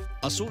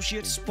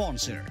 Associate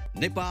sponsor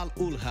Nepal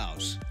Wool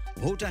House,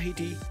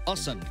 Bhotahiti,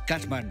 Asan,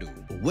 Kathmandu.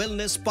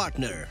 Wellness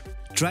partner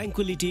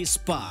Tranquility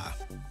Spa.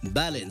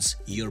 Balance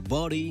your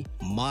body,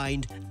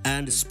 mind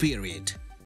and spirit.